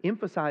you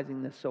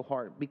emphasizing this so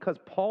hard? Because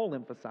Paul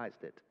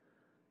emphasized it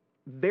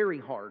very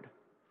hard.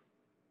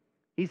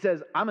 He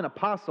says, I'm an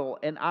apostle,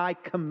 and I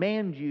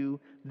command you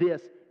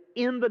this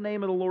in the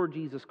name of the Lord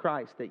Jesus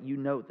Christ, that you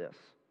know this.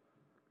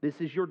 This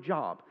is your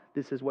job.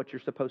 This is what you're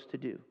supposed to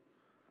do.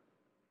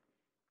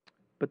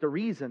 But the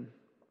reason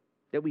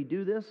that we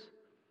do this,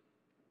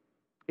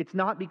 it's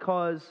not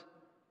because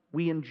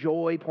we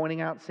enjoy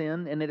pointing out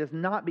sin, and it is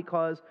not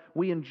because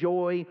we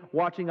enjoy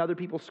watching other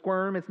people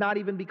squirm. It's not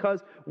even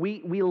because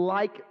we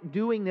like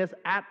doing this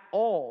at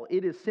all.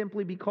 It is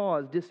simply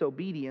because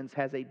disobedience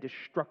has a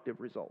destructive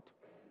result.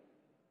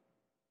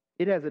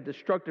 It has a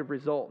destructive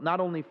result, not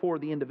only for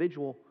the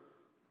individual,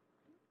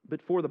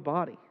 but for the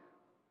body.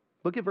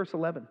 Look at verse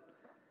 11.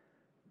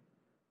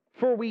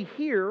 For we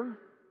hear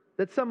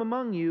that some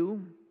among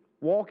you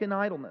walk in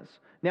idleness.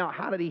 Now,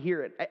 how did he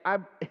hear it?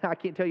 I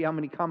can't tell you how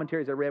many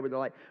commentaries I read where they're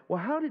like, well,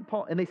 how did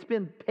Paul... And they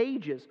spend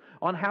pages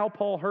on how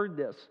Paul heard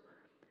this.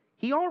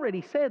 He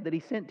already said that he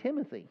sent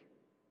Timothy.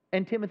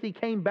 And Timothy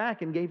came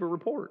back and gave a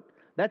report.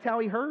 That's how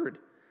he heard.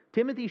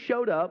 Timothy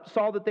showed up,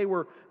 saw that they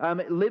were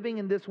living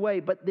in this way,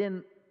 but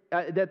then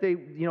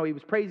he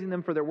was praising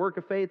them for their work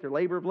of faith, their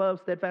labor of love,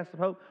 steadfast of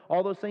hope,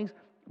 all those things.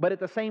 But at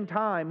the same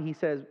time, he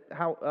says,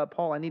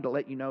 Paul, I need to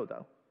let you know,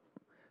 though.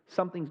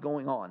 Something's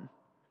going on.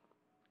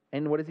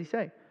 And what does he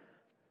say?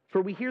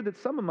 For we hear that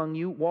some among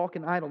you walk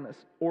in idleness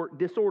or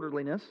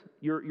disorderliness.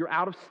 You're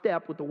out of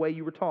step with the way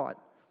you were taught.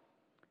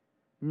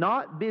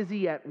 Not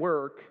busy at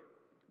work,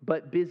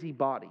 but busy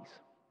bodies.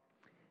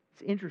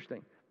 It's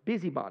interesting.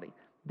 Busybody.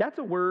 That's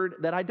a word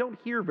that I don't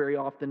hear very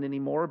often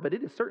anymore, but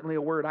it is certainly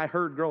a word I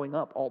heard growing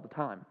up all the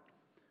time.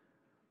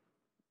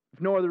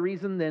 If no other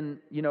reason than,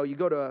 you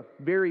go to a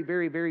very,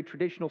 very, very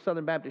traditional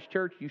Southern Baptist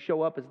church, you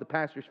show up as the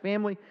pastor's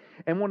family,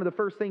 and one of the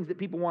first things that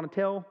people want to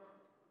tell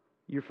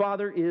your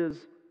father is,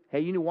 hey,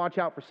 you need to watch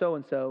out for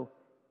so-and-so.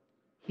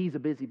 He's a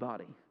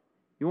busybody.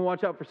 You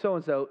want to watch out for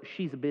so-and-so.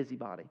 She's a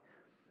busybody.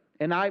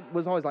 And I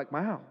was always like,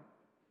 wow.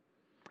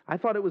 I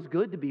thought it was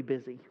good to be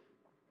busy.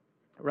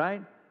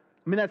 Right?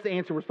 I mean, that's the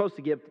answer we're supposed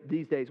to give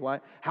these days. Why?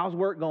 How's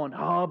work going?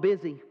 Oh,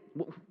 busy.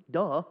 Well,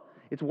 duh.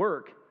 It's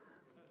work.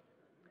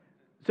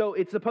 So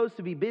it's supposed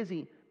to be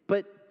busy.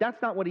 But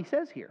that's not what he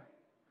says here.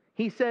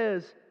 He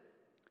says,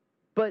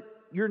 but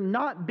you're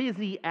not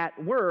busy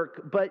at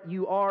work, but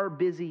you are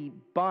busy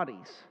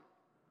bodies.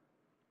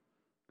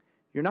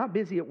 You're not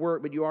busy at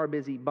work, but you are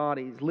busy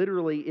bodies.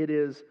 Literally, it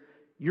is,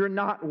 you're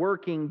not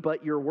working,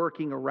 but you're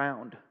working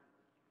around.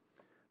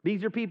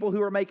 These are people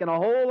who are making a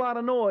whole lot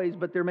of noise,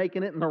 but they're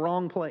making it in the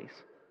wrong place.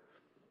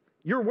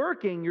 You're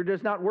working, you're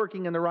just not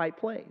working in the right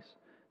place.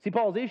 See,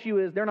 Paul's issue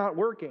is they're not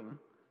working,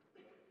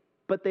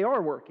 but they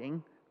are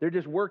working. They're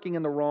just working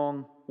in the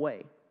wrong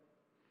way.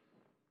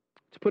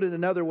 To put it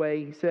another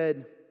way, he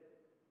said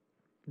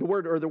the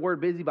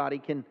word busybody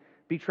can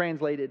be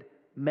translated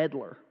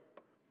meddler.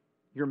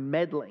 You're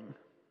meddling.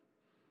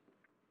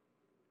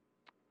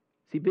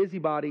 See,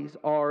 busybodies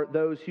are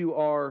those who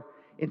are,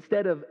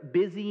 instead of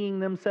busying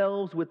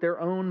themselves with their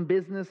own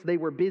business, they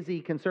were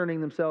busy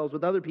concerning themselves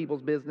with other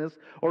people's business,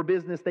 or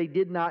business they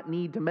did not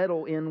need to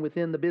meddle in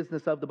within the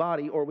business of the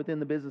body or within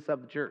the business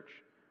of the church.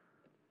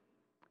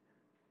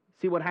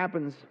 See, what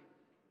happens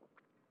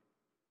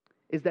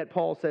is that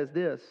Paul says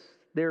this: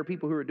 there are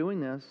people who are doing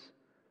this.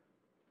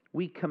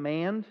 We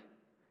command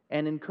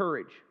and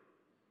encourage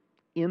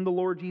in the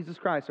Lord Jesus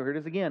Christ. So here it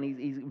is again.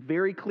 He's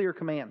very clear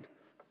command.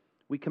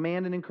 We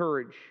command and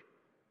encourage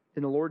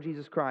in the Lord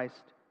Jesus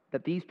Christ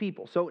that these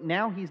people. So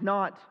now he's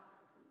not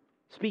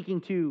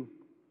speaking to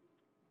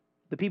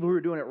the people who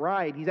are doing it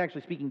right. He's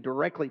actually speaking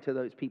directly to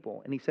those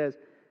people. And he says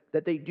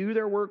that they do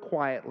their work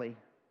quietly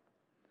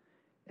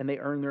and they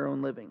earn their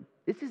own living.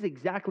 This is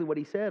exactly what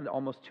he said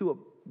almost to a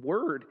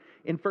word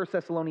in 1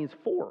 Thessalonians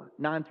 4,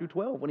 9 through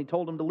 12, when he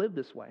told them to live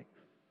this way.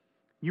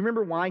 You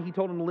remember why he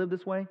told them to live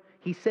this way?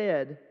 He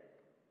said,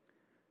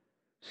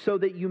 so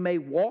that you may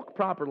walk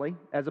properly,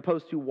 as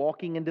opposed to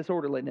walking in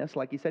disorderliness,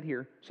 like he said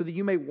here, so that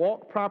you may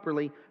walk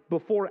properly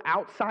before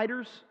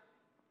outsiders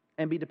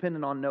and be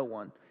dependent on no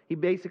one. He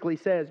basically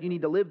says you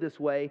need to live this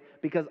way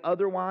because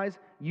otherwise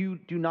you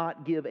do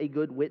not give a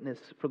good witness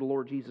for the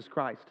Lord Jesus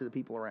Christ to the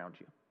people around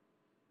you.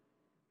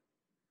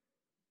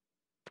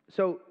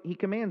 So he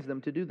commands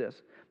them to do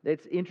this.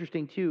 It's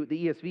interesting too,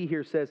 the ESV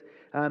here says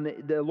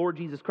the Lord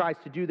Jesus Christ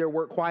to do their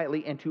work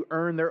quietly and to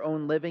earn their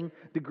own living.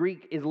 The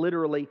Greek is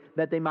literally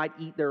that they might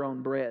eat their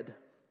own bread.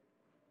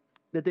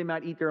 That they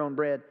might eat their own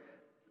bread.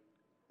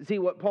 See,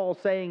 what Paul's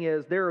saying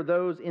is there are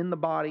those in the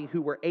body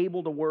who were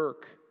able to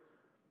work,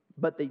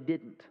 but they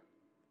didn't.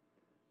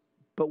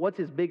 But what's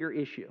his bigger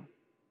issue?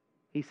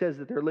 He says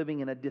that they're living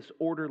in a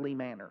disorderly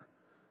manner.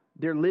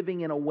 They're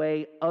living in a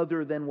way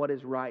other than what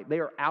is right. They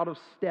are out of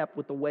step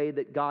with the way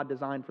that God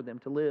designed for them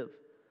to live.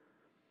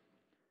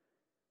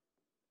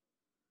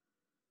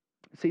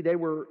 See, they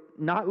were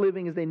not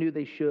living as they knew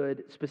they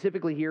should,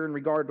 specifically here in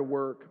regard to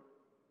work.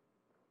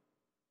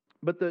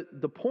 But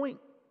the point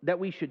that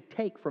we should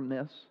take from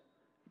this,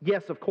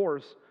 yes, of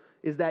course,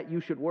 is that you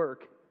should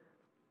work.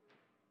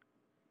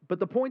 But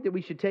the point that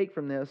we should take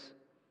from this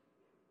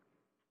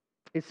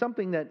is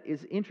something that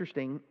is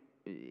interesting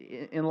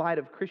in light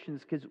of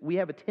Christians, because we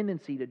have a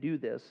tendency to do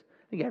this.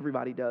 I think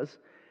everybody does.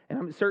 And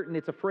I'm certain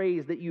it's a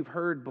phrase that you've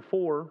heard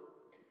before.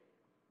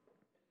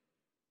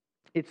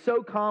 It's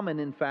so common,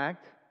 in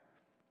fact,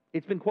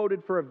 it's been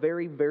quoted for a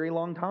very, very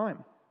long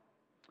time.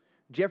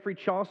 Geoffrey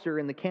Chaucer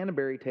in the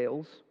Canterbury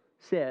Tales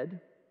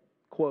said,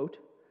 quote,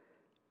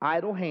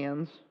 idle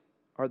hands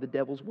are the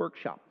devil's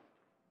workshop.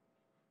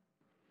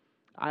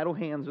 Idle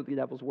hands are the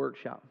devil's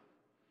workshop.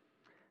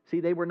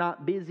 See, they were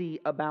not busy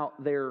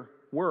about their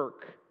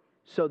work,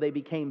 so they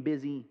became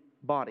busy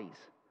bodies.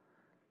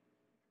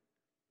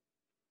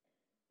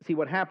 See,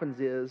 what happens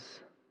is,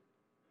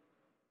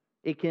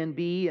 it can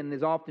be and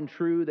is often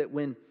true that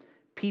when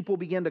people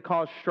begin to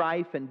cause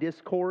strife and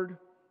discord,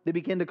 they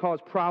begin to cause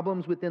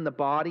problems within the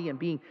body and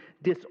being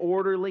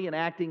disorderly and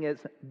acting as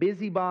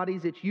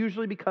busybodies, it's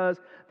usually because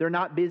they're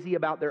not busy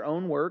about their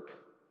own work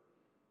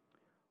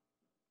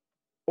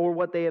or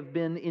what they have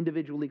been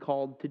individually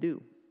called to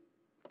do.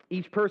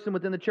 Each person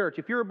within the church,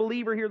 if you're a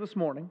believer here this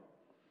morning,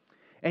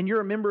 and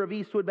you're a member of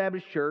Eastwood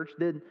Baptist Church,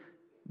 then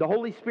the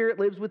Holy Spirit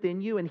lives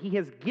within you, and He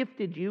has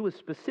gifted you with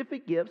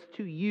specific gifts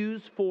to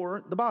use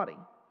for the body.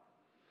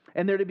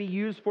 And they're to be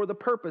used for the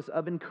purpose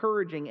of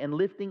encouraging and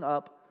lifting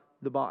up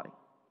the body.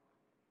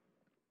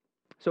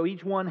 So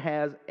each one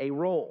has a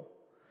role.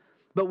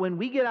 But when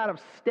we get out of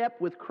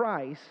step with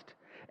Christ,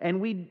 and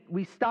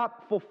we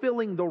stop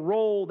fulfilling the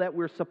role that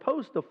we're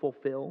supposed to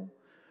fulfill,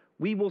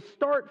 we will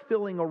start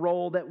filling a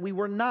role that we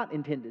were not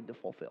intended to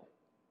fulfill.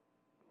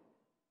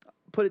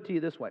 Put it to you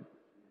this way.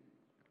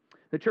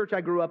 The church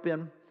I grew up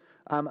in,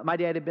 my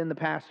dad had been the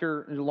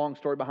pastor. There's a long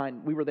story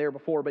behind. We were there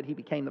before, but he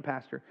became the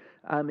pastor.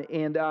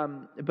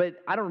 But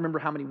I don't remember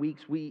how many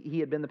weeks he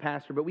had been the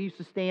pastor, but we used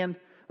to stand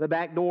the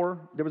back door.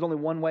 There was only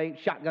one way,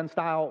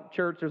 shotgun-style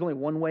church. There's only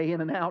one way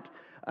in and out.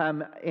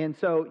 And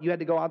so you had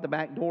to go out the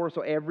back door,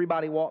 so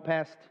everybody walked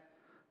past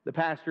the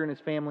pastor and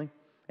his family.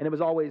 And it was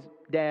always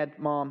dad,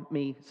 mom,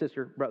 me,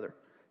 sister, brother,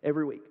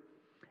 every week.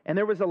 And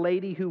there was a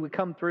lady who would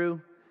come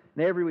through,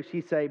 and every week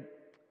she'd say,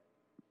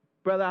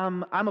 brother,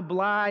 I'm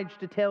obliged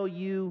to tell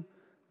you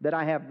that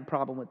I have a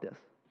problem with this.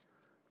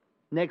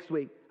 Next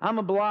week, I'm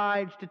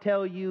obliged to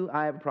tell you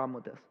I have a problem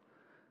with this.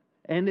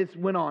 And this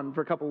went on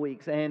for a couple of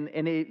weeks. And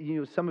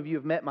some of you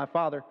have met my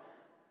father.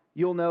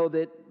 You'll know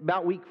that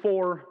about week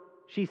 4,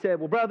 she said,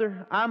 well,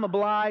 brother, I'm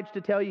obliged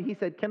to tell you. He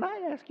said, can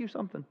I ask you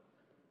something?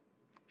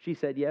 She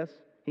said, yes.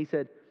 He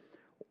said,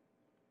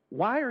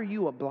 why are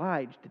you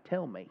obliged to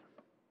tell me?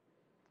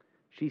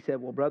 She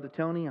said, well, Brother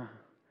Tony,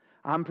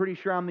 I'm pretty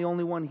sure I'm the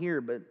only one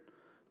here, but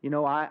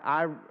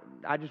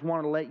I just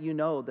want to let you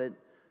know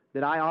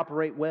that I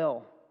operate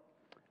well.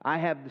 I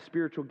have the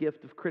spiritual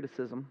gift of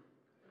criticism.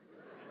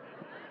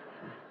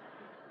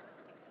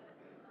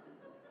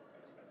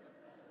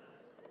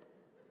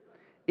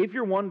 If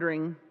you're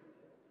wondering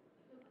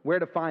where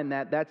to find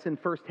that, that's in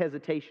 1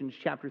 Hesitations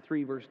chapter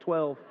 3, verse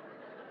 12.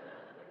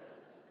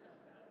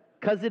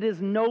 Because it is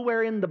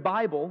nowhere in the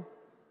Bible.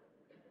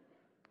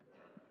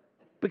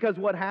 Because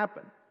what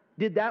happened?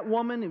 Did that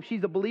woman, if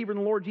she's a believer in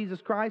the Lord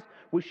Jesus Christ,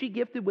 was she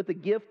gifted with a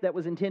gift that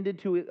was intended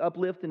to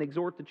uplift and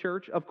exhort the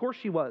church? Of course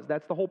she was.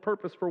 That's the whole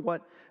purpose for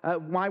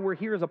why we're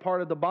here as a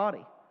part of the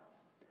body.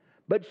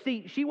 But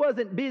see, she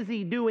wasn't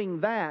busy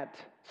doing that.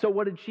 So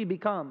what did she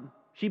become?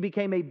 She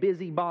became a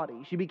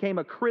busybody. She became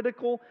a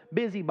critical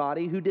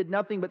busybody who did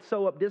nothing but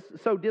sow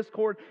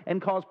discord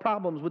and cause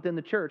problems within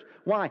the church.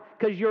 Why?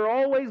 Because you're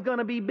always going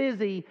to be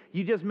busy.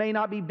 You just may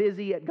not be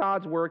busy at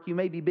God's work. You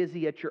may be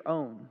busy at your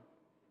own.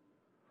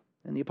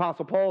 And the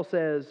Apostle Paul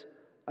says,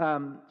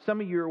 some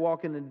of you are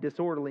walking in a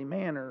disorderly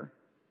manner,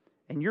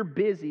 and you're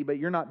busy, but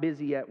you're not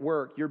busy at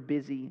work. You're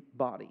busy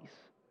bodies.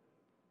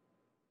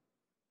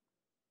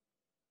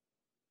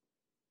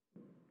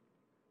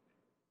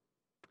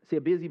 See,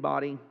 a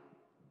busybody,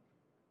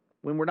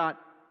 when we're not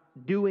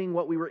doing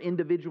what we were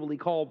individually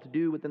called to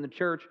do within the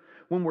church,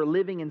 when we're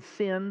living in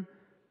sin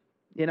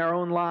in our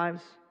own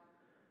lives,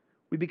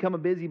 we become a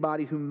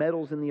busybody who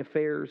meddles in the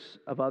affairs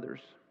of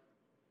others.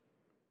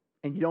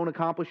 And you don't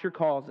accomplish your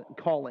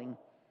calling,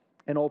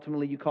 and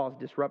ultimately you cause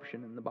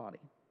disruption in the body.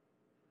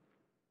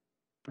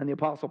 And the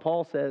Apostle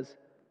Paul says,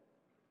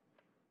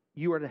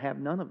 you are to have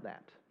none of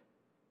that.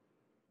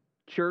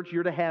 Church,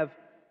 you're to have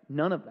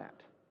none of that.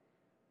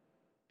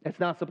 It's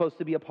not supposed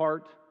to be a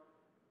part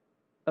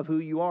of who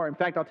you are. In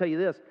fact, I'll tell you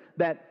this,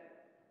 that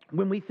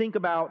when we think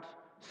about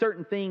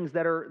certain things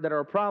that are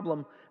a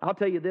problem, I'll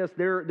tell you this,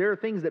 there are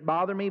things that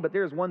bother me, but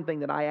there's one thing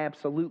that I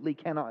absolutely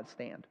cannot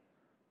stand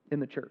in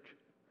the church.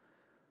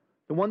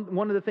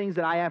 One of the things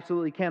that I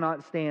absolutely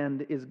cannot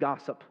stand is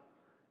gossip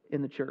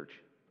in the church.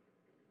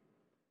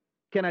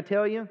 Can I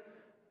tell you?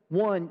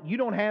 One, you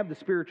don't have the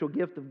spiritual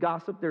gift of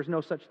gossip. There's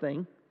no such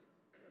thing.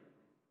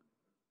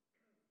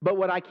 But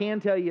what I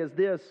can tell you is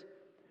this.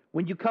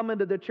 When you come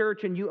into the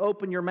church and you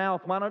open your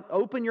mouth, why not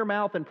open your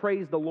mouth and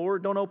praise the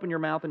Lord? Don't open your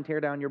mouth and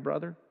tear down your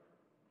brother.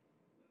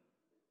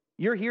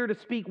 You're here to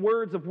speak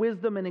words of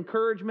wisdom and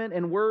encouragement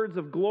and words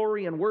of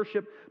glory and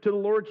worship to the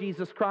Lord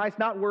Jesus Christ,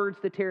 not words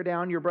to tear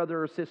down your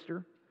brother or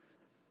sister.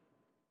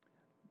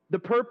 The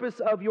purpose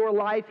of your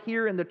life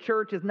here in the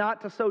church is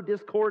not to sow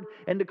discord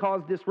and to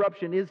cause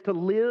disruption. It is to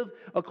live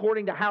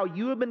according to how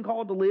you have been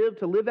called to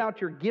live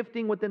out your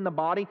gifting within the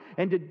body,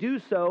 and to do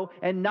so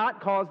and not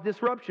cause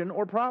disruption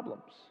or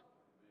problems.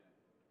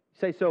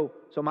 You say, so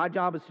my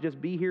job is to just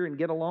be here and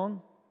get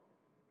along?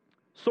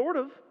 Sort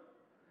of.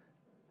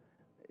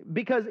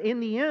 Because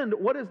in the end,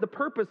 what is the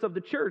purpose of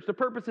the church? The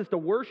purpose is to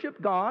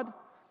worship God,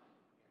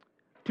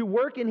 to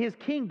work in His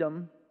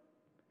kingdom,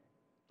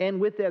 and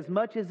with as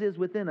much as is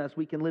within us,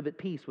 we can live at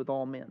peace with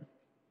all men.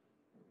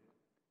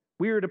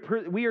 We are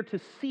to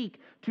seek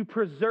to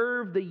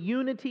preserve the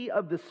unity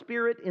of the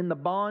Spirit in the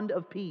bond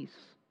of peace.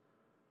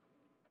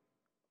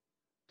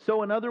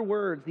 So in other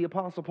words, the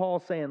Apostle Paul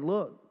is saying,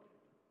 look,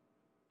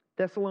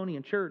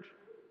 Thessalonian church,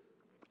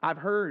 I've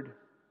heard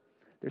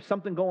there's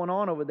something going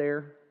on over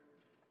there.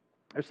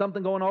 There's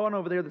something going on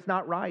over there that's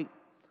not right.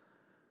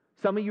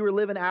 Some of you are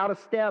living out of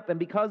step, and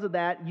because of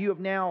that, you have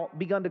now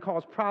begun to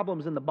cause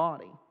problems in the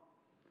body.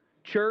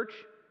 Church,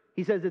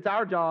 he says it's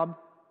our job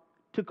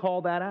to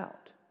call that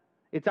out.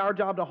 It's our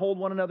job to hold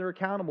one another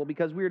accountable,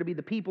 because we are to be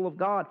the people of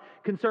God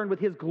concerned with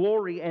His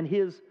glory and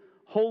His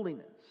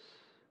holiness.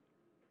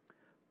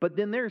 But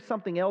then there's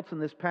something else in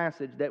this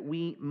passage that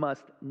we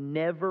must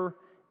never,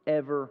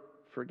 ever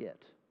forget.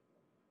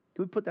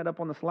 Can we put that up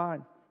on the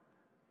slide?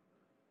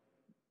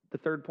 The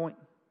third point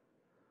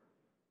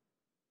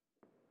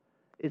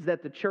is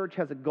that the church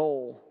has a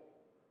goal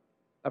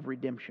of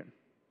redemption.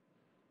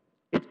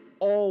 It's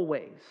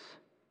always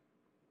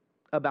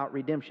about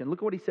redemption. Look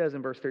at what he says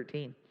in verse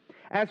 13.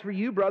 As for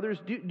you, brothers,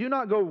 do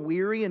not go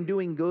weary in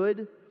doing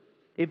good.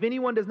 If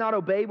anyone does not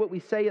obey what we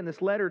say in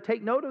this letter,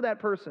 take note of that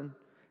person.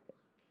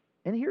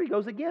 And here he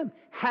goes again.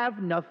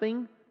 Have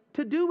nothing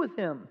to do with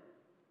him,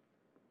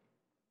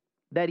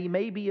 that he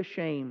may be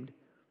ashamed.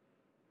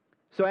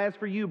 So as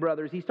for you,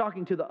 brothers, he's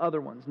talking to the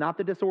other ones, not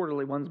the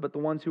disorderly ones, but the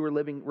ones who are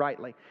living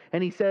rightly.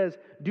 And he says,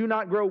 do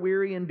not grow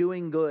weary in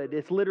doing good.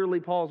 It's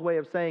literally Paul's way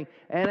of saying,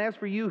 and as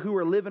for you who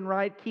are living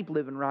right, keep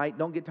living right.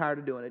 Don't get tired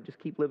of doing it. Just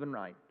keep living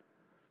right.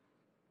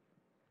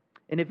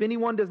 And if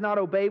anyone does not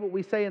obey what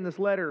we say in this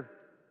letter,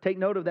 take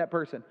note of that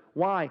person.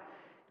 Why?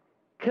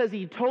 Because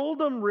he told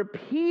them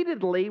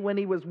repeatedly when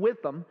he was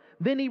with them.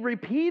 Then he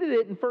repeated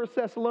it in 1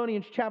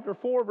 Thessalonians chapter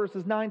 4,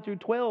 verses 9 through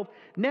 12.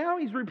 Now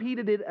he's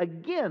repeated it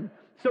again.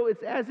 So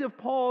it's as if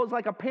Paul is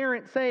like a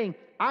parent saying,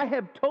 I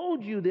have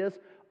told you this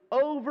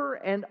over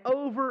and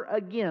over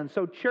again.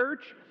 So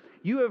church,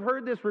 you have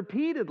heard this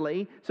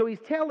repeatedly. So he's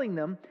telling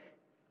them,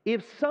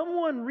 if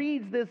someone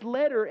reads this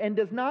letter and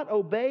does not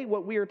obey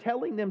what we are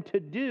telling them to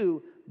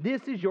do,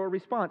 This is your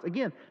response.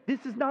 Again,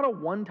 this is not a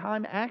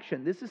one-time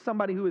action. This is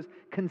somebody who is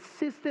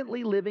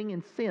consistently living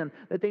in sin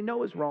that they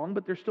know is wrong,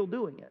 but they're still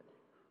doing it.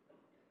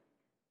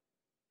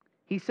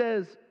 He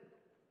says,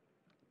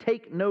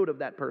 take note of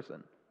that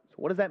person. So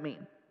what does that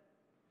mean?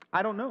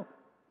 I don't know.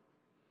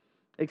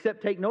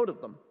 Except take note of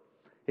them.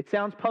 It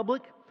sounds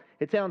public.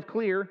 It sounds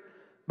clear.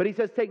 But he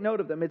says take note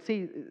of them. It's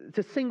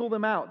to single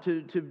them out,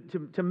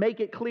 to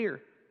make it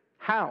clear.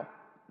 How?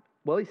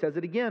 Well, he says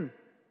it again.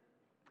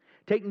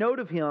 Take note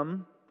of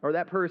him, or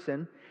that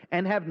person,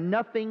 and have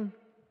nothing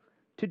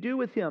to do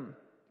with him.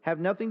 Have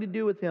nothing to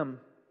do with him.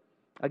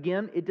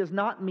 Again, it does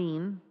not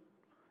mean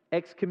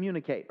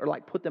excommunicate or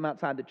like put them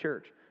outside the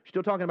church.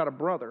 Still talking about a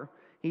brother.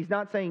 He's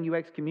not saying you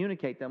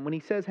excommunicate them. When he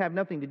says have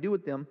nothing to do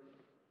with them,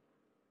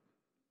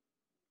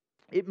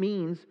 it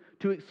means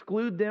to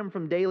exclude them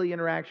from daily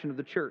interaction of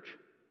the church.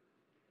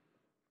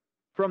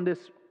 From this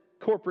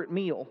corporate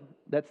meal,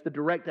 that's the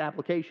direct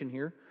application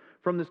here,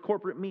 from this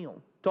corporate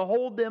meal. To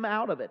hold them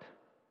out of it.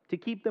 To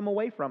keep them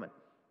away from it.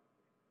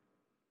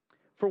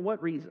 For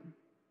what reason?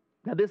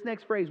 Now this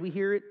next phrase, we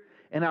hear it,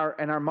 and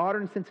our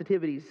modern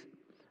sensitivities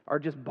are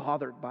just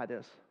bothered by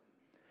this.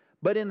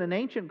 But in an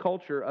ancient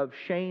culture of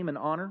shame and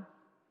honor,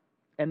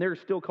 and there are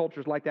still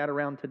cultures like that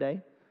around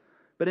today,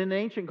 but in an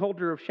ancient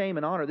culture of shame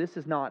and honor, this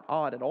is not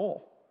odd at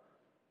all.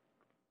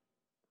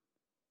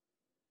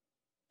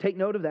 Take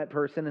note of that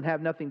person and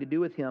have nothing to do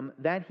with him,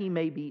 that he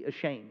may be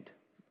ashamed.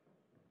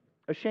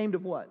 Ashamed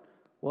of what?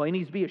 Well, he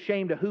needs to be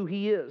ashamed of who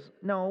he is.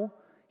 No,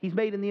 he's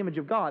made in the image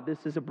of God.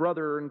 This is a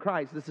brother in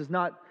Christ. He's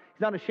not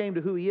ashamed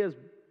of who he is,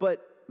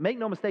 but make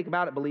no mistake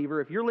about it,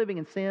 believer. If you're living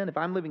in sin, if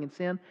I'm living in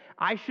sin,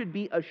 I should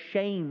be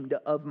ashamed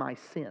of my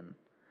sin.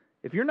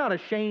 If you're not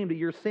ashamed of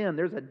your sin,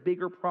 there's a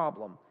bigger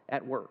problem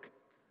at work.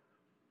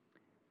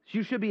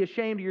 You should be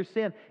ashamed of your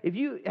sin. If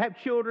you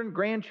have children,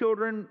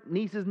 grandchildren,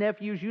 nieces,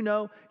 nephews, you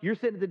know, you're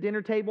sitting at the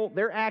dinner table,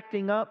 they're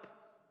acting up.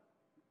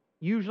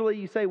 Usually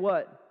you say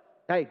what?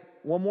 Hey,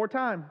 one more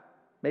time.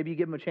 Maybe you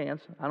give them a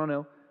chance. I don't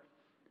know.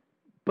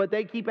 But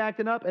they keep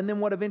acting up, and then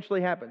what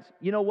eventually happens?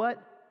 You know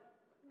what?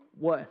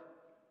 What?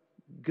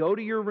 Go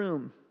to your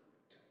room,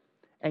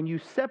 and you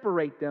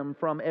separate them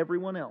from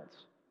everyone else.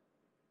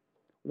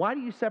 Why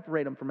do you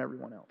separate them from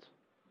everyone else?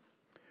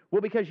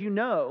 Well, because you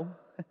know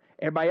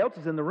everybody else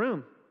is in the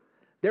room.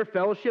 They're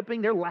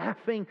fellowshipping, they're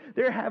laughing,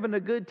 they're having a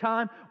good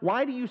time.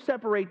 Why do you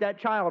separate that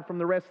child from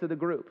the rest of the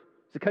group?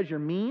 Is it because you're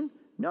mean?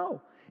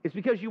 No. It's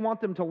because you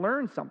want them to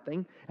learn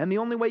something, and the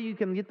only way you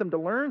can get them to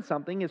learn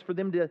something is for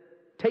them to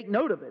take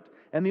note of it.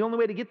 And the only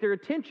way to get their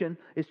attention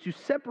is to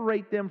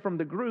separate them from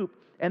the group,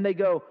 and they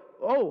go,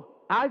 oh,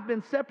 I've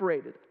been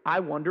separated.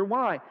 I wonder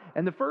why.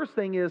 And the first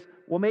thing is,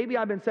 well, maybe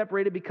I've been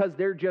separated because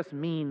they're just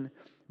mean.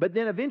 But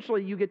then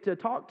eventually you get to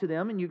talk to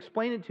them and you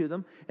explain it to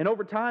them. And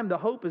over time, the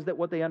hope is that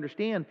what they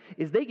understand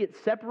is they get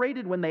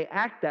separated when they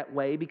act that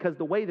way because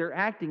the way they're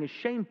acting is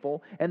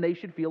shameful and they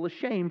should feel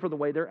ashamed for the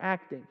way they're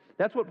acting.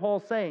 That's what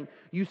Paul's saying.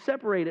 You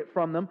separate it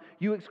from them.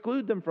 You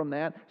exclude them from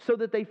that so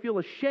that they feel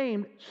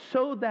ashamed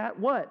so that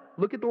what?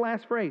 Look at the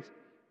last phrase.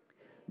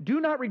 Do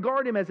not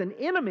regard him as an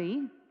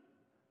enemy,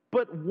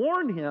 but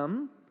warn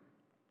him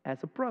as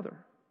a brother.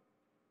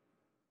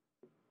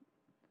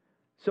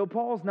 So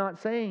Paul's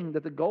not saying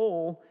that the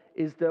goal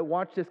is to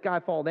watch this guy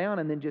fall down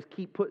and then just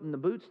keep putting the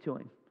boots to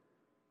him.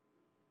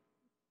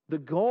 The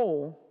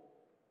goal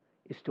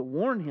is to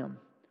warn him.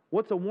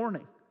 What's a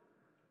warning?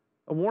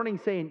 A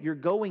warning saying, you're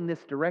going this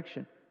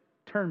direction.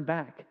 Turn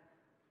back.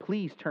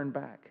 Please turn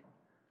back.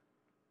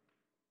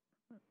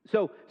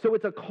 So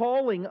it's a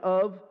calling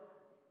of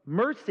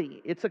mercy.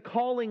 It's a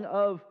calling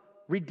of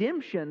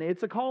redemption.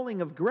 It's a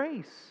calling of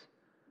grace.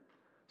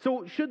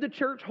 So should the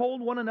church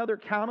hold one another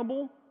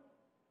accountable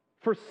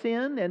for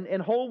sin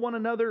and hold one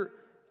another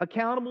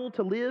accountable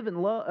to live and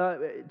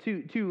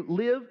to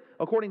live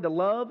according to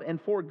love and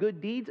for good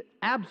deeds?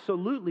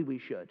 Absolutely we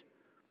should.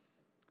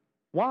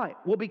 Why?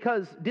 Well,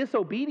 because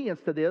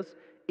disobedience to this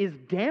is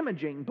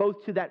damaging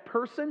both to that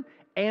person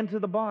and to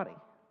the body.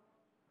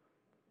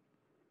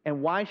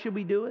 And why should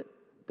we do it?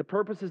 The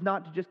purpose is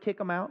not to just kick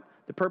them out.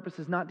 The purpose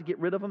is not to get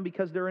rid of them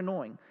because they're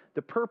annoying.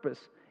 The purpose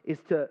is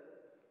to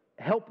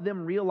help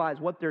them realize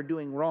what they're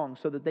doing wrong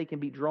so that they can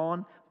be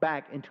drawn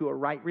back into a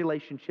right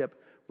relationship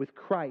with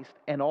Christ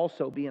and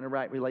also be in a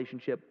right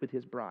relationship with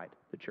His bride,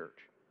 the church.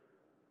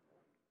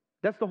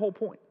 That's the whole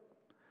point.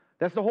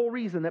 That's the whole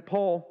reason that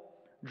Paul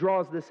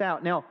draws this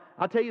out. Now,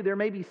 I'll tell you, there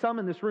may be some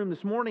in this room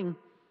this morning.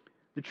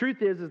 The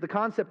truth is the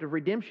concept of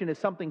redemption is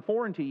something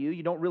foreign to you.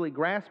 You don't really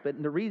grasp it.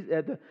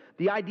 And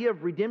the idea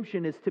of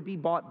redemption is to be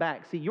bought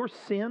back. See, your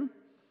sin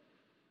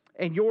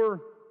and your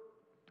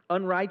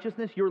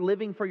unrighteousness, you're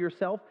living for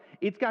yourself,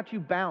 it's got you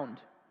bound.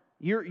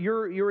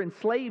 You're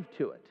enslaved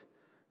to it.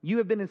 You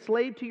have been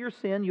enslaved to your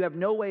sin. You have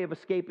no way of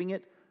escaping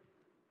it.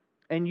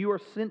 And you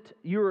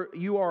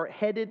are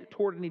headed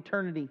toward an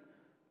eternity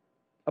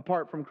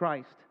apart from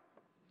Christ.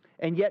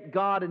 And yet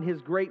God in His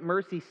great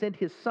mercy sent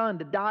His Son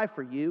to die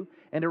for you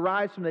and to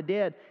rise from the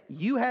dead.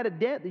 You had a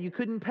debt that you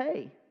couldn't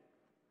pay.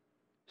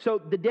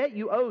 So the debt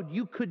you owed,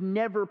 you could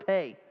never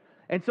pay.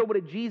 And so what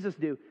did Jesus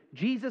do?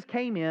 Jesus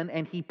came in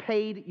and He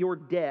paid your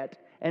debt.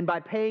 And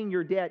by paying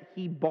your debt,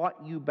 He bought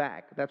you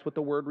back. That's what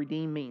the word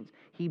redeem means.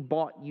 He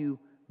bought you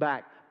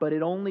back. But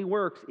it only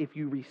works if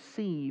you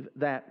receive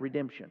that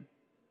redemption.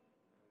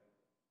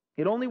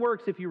 It only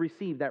works if you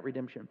receive that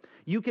redemption.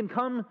 You can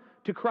come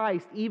to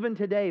Christ even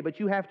today, but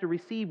you have to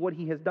receive what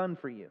He has done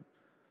for you.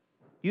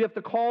 You have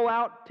to call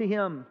out to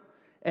Him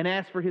and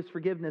ask for His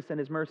forgiveness and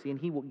His mercy, and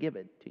He will give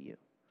it to you.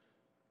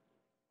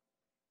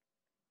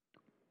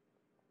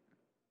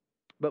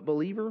 But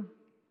believer,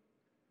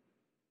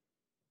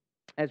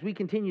 as we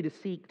continue to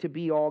seek to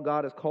be all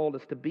God has called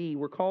us to be,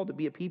 we're called to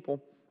be a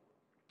people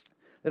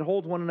that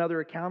holds one another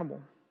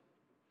accountable.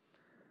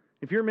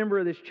 If you're a member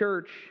of this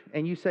church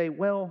and you say,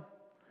 well,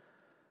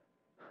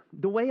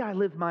 the way I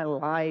live my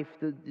life,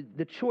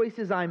 the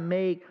choices I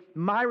make,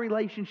 my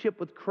relationship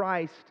with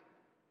Christ,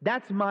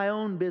 that's my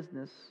own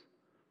business.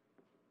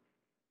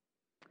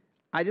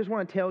 I just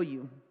want to tell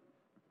you,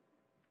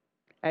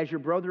 as your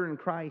brother in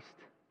Christ,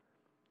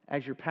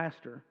 as your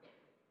pastor,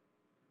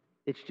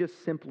 it's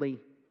just simply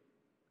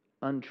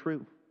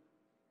untrue.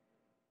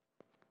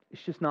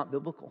 It's just not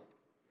biblical.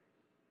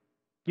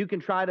 You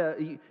can try to,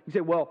 you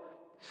say, well,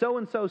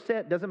 so-and-so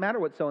said, doesn't matter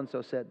what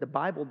so-and-so said. The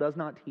Bible does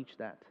not teach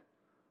that.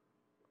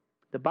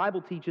 The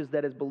Bible teaches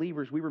that as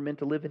believers, we were meant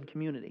to live in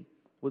community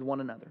with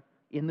one another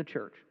in the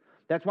church.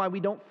 That's why we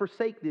don't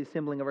forsake the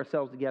assembling of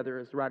ourselves together,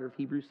 as the writer of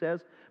Hebrews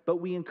says, but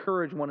we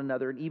encourage one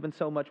another, and even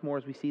so much more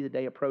as we see the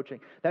day approaching.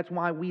 That's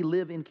why we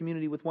live in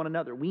community with one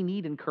another. We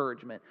need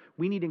encouragement.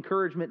 We need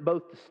encouragement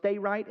both to stay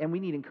right, and we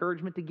need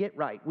encouragement to get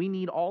right. We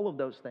need all of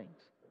those things.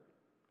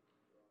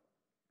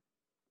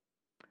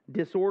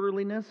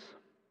 Disorderliness,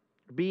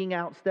 being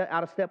out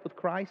of step with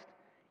Christ,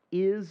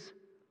 is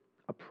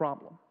a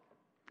problem.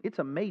 It's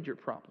a major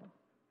problem.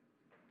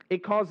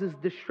 It causes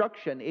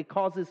destruction. It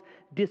causes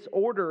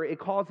disorder. It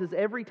causes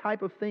every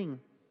type of thing.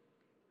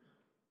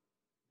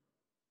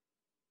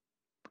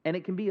 And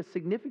it can be a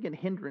significant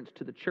hindrance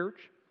to the church,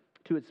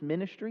 to its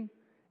ministry,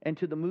 and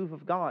to the move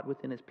of God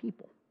within His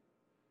people.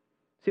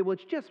 Say, well,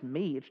 it's just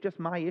me. It's just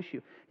my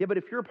issue. Yeah, but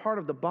if you're a part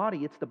of the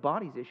body, it's the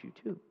body's issue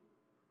too.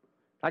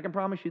 I can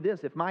promise you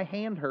this. If my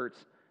hand hurts,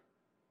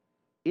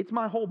 it's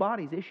my whole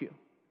body's issue.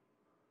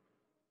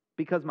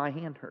 Because my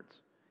hand hurts.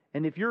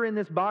 And if you're in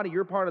this body,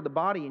 you're part of the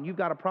body, and you've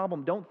got a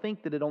problem, don't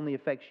think that it only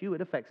affects you. It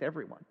affects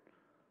everyone.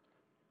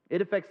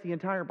 It affects the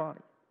entire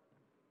body.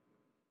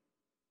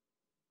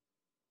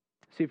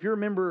 See, if you're a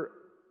member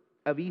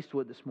of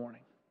Eastwood this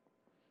morning,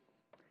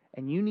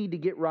 and you need to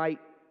get right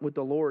with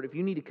the Lord, if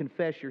you need to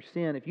confess your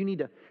sin, if you need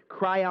to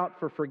cry out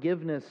for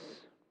forgiveness,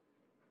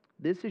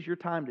 this is your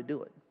time to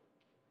do it.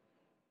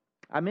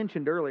 I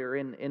mentioned earlier,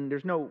 and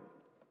there's no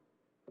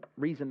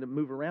reason to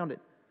move around it,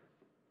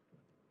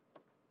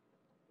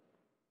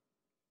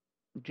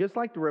 just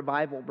like the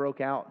revival broke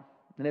out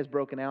and has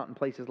broken out in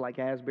places like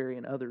Asbury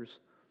and others,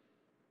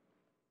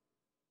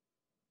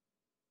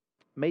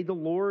 may the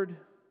Lord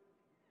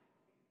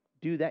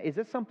do that. Is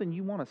this something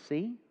you want to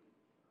see?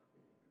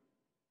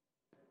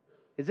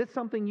 Is it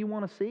something you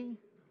want to see?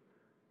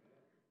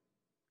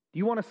 Do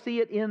you want to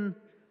see it in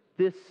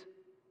this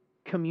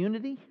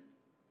community?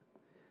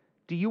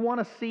 Do you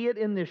want to see it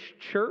in this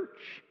church?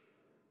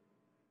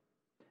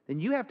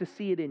 Then you have to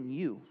see it in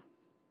you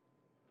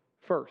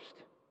first.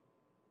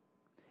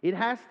 It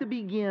has to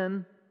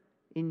begin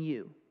in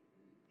you.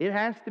 It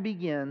has to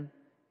begin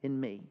in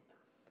me.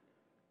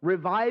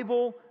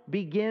 Revival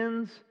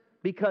begins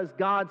because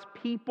God's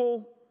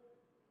people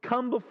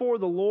come before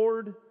the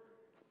Lord,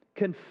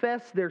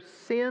 confess their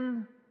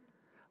sin,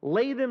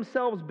 lay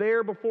themselves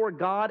bare before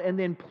God, and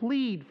then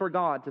plead for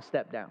God to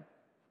step down.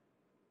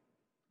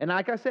 And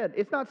like I said,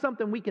 it's not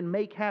something we can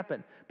make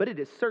happen, but it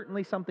is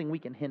certainly something we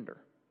can hinder.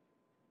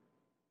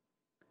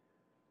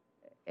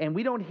 And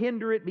we don't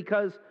hinder it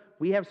because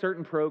we have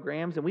certain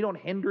programs, and we don't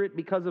hinder it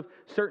because of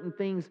certain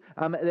things,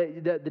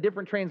 the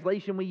different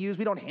translation we use.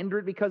 We don't hinder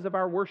it because of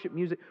our worship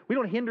music. We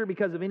don't hinder it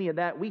because of any of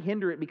that. We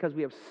hinder it because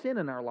we have sin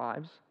in our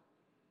lives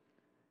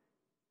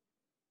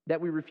that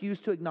we refuse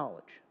to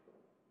acknowledge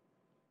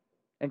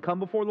and come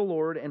before the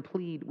Lord and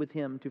plead with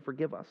Him to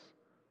forgive us.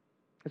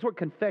 That's what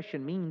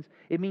confession means.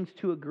 It means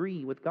to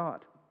agree with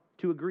God,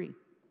 to agree.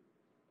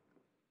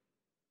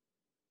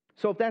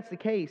 So if that's the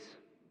case,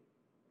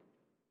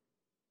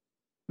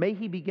 may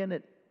He begin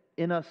it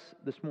in us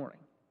this morning.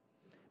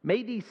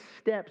 May these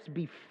steps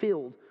be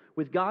filled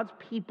with God's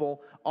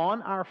people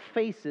on our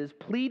faces,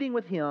 pleading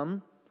with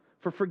Him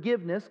for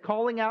forgiveness,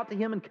 calling out to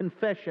Him in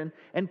confession,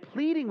 and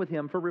pleading with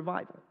Him for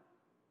revival.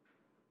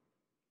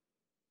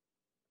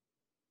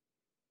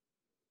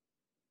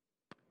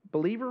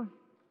 Believer,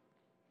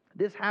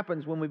 this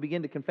happens when we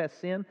begin to confess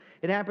sin.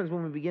 It happens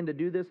when we begin to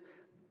do this.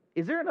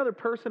 Is there another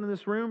person in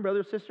this room,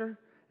 brother, sister?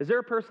 Is there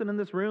a person in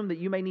this room that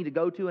you may need to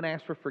go to and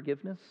ask for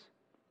forgiveness?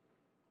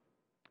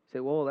 Say,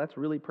 well, that's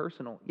really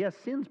personal. Yes,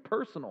 sin's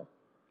personal.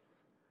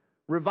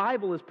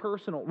 Revival is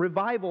personal.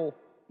 Revival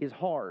is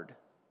hard.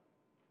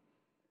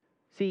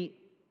 See,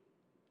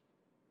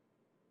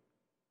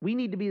 We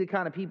need to be the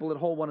kind of people that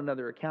hold one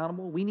another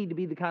accountable. We need to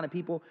be the kind of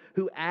people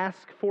who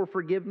ask for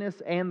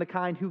forgiveness and the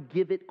kind who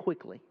give it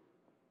quickly.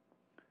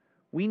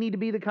 We need to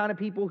be the kind of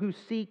people who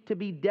seek to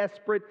be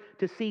desperate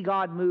to see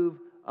God move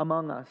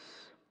among us.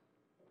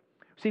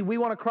 See, we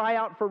want to cry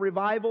out for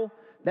revival.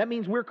 That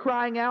means we're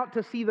crying out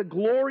to see the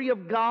glory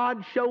of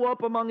God show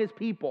up among His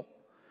people.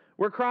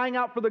 We're crying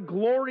out for the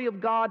glory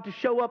of God to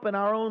show up in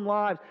our own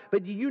lives.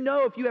 But do you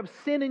know if you have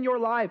sin in your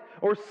life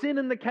or sin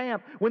in the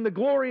camp, when the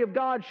glory of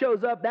God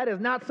shows up, that is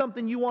not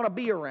something you want to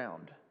be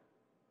around.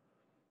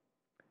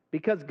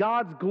 Because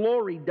God's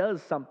glory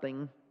does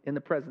something in the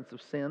presence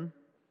of sin,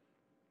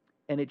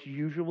 and it's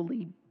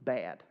usually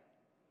bad.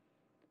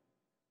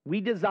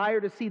 We desire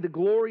to see the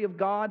glory of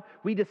God.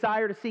 We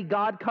desire to see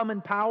God come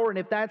in power. And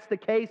if that's the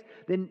case,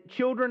 then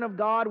children of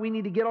God, we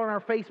need to get on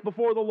our face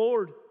before the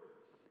Lord.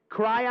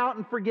 Cry out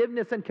in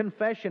forgiveness and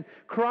confession.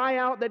 Cry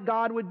out that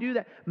God would do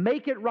that.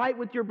 Make it right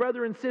with your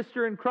brother and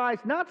sister in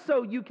Christ. Not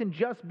so you can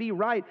just be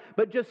right,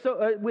 but just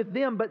so with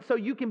them, but so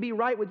you can be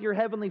right with your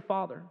Heavenly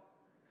Father.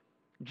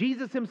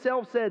 Jesus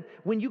Himself said,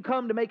 when you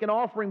come to make an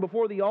offering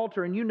before the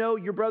altar and you know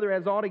your brother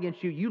has aught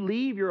against you, you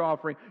leave your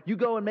offering. You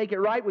go and make it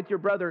right with your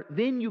brother.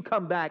 Then you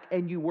come back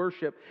and you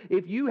worship.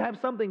 If you have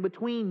something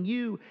between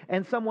you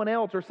and someone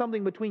else or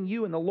something between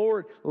you and the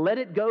Lord, let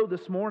it go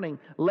this morning.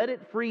 Let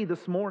it free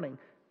this morning.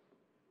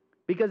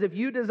 Because if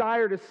you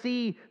desire to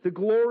see the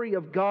glory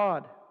of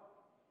God,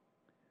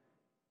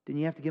 then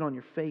you have to get on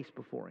your face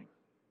before Him.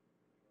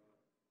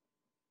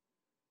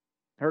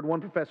 I heard one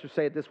professor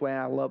say it this way, and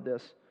I love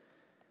this.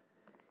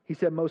 He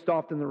said most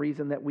often the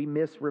reason that we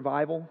miss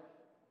revival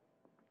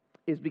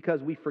is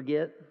because we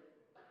forget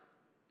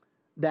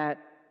that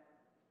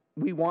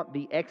we want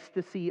the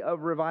ecstasy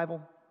of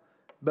revival,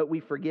 but we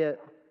forget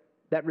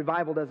that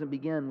revival doesn't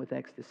begin with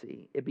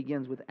ecstasy. It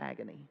begins with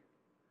agony.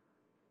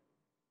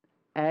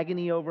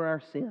 Agony over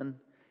our sin,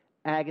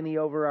 agony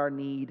over our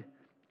need,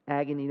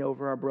 agony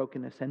over our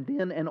brokenness. And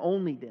then, and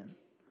only then,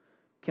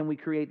 can we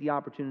create the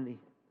opportunity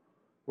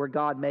where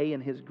God may,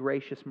 in His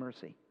gracious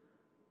mercy,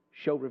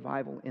 show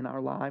revival in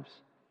our lives,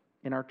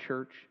 in our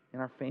church, in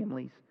our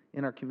families,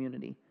 in our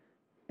community,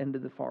 and to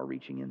the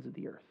far-reaching ends of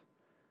the earth.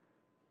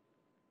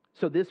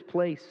 So this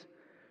place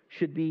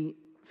should be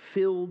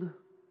filled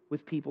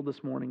with people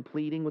this morning,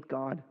 pleading with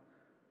God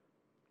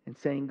and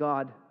saying,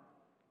 God,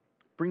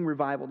 bring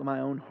revival to my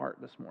own heart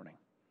this morning.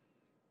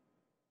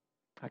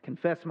 I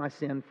confess my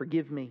sin,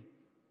 forgive me.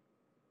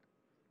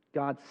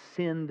 God,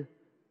 send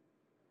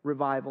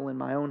revival in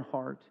my own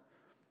heart,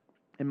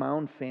 in my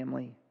own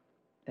family,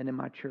 and in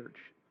my church.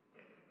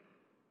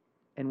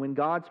 And when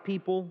God's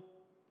people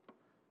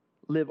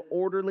live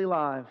orderly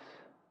lives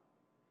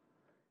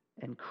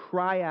and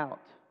cry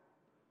out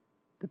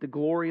that the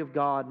glory of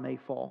God may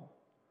fall,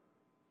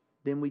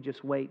 then we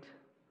just wait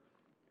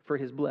for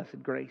His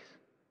blessed grace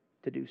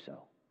to do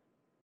so.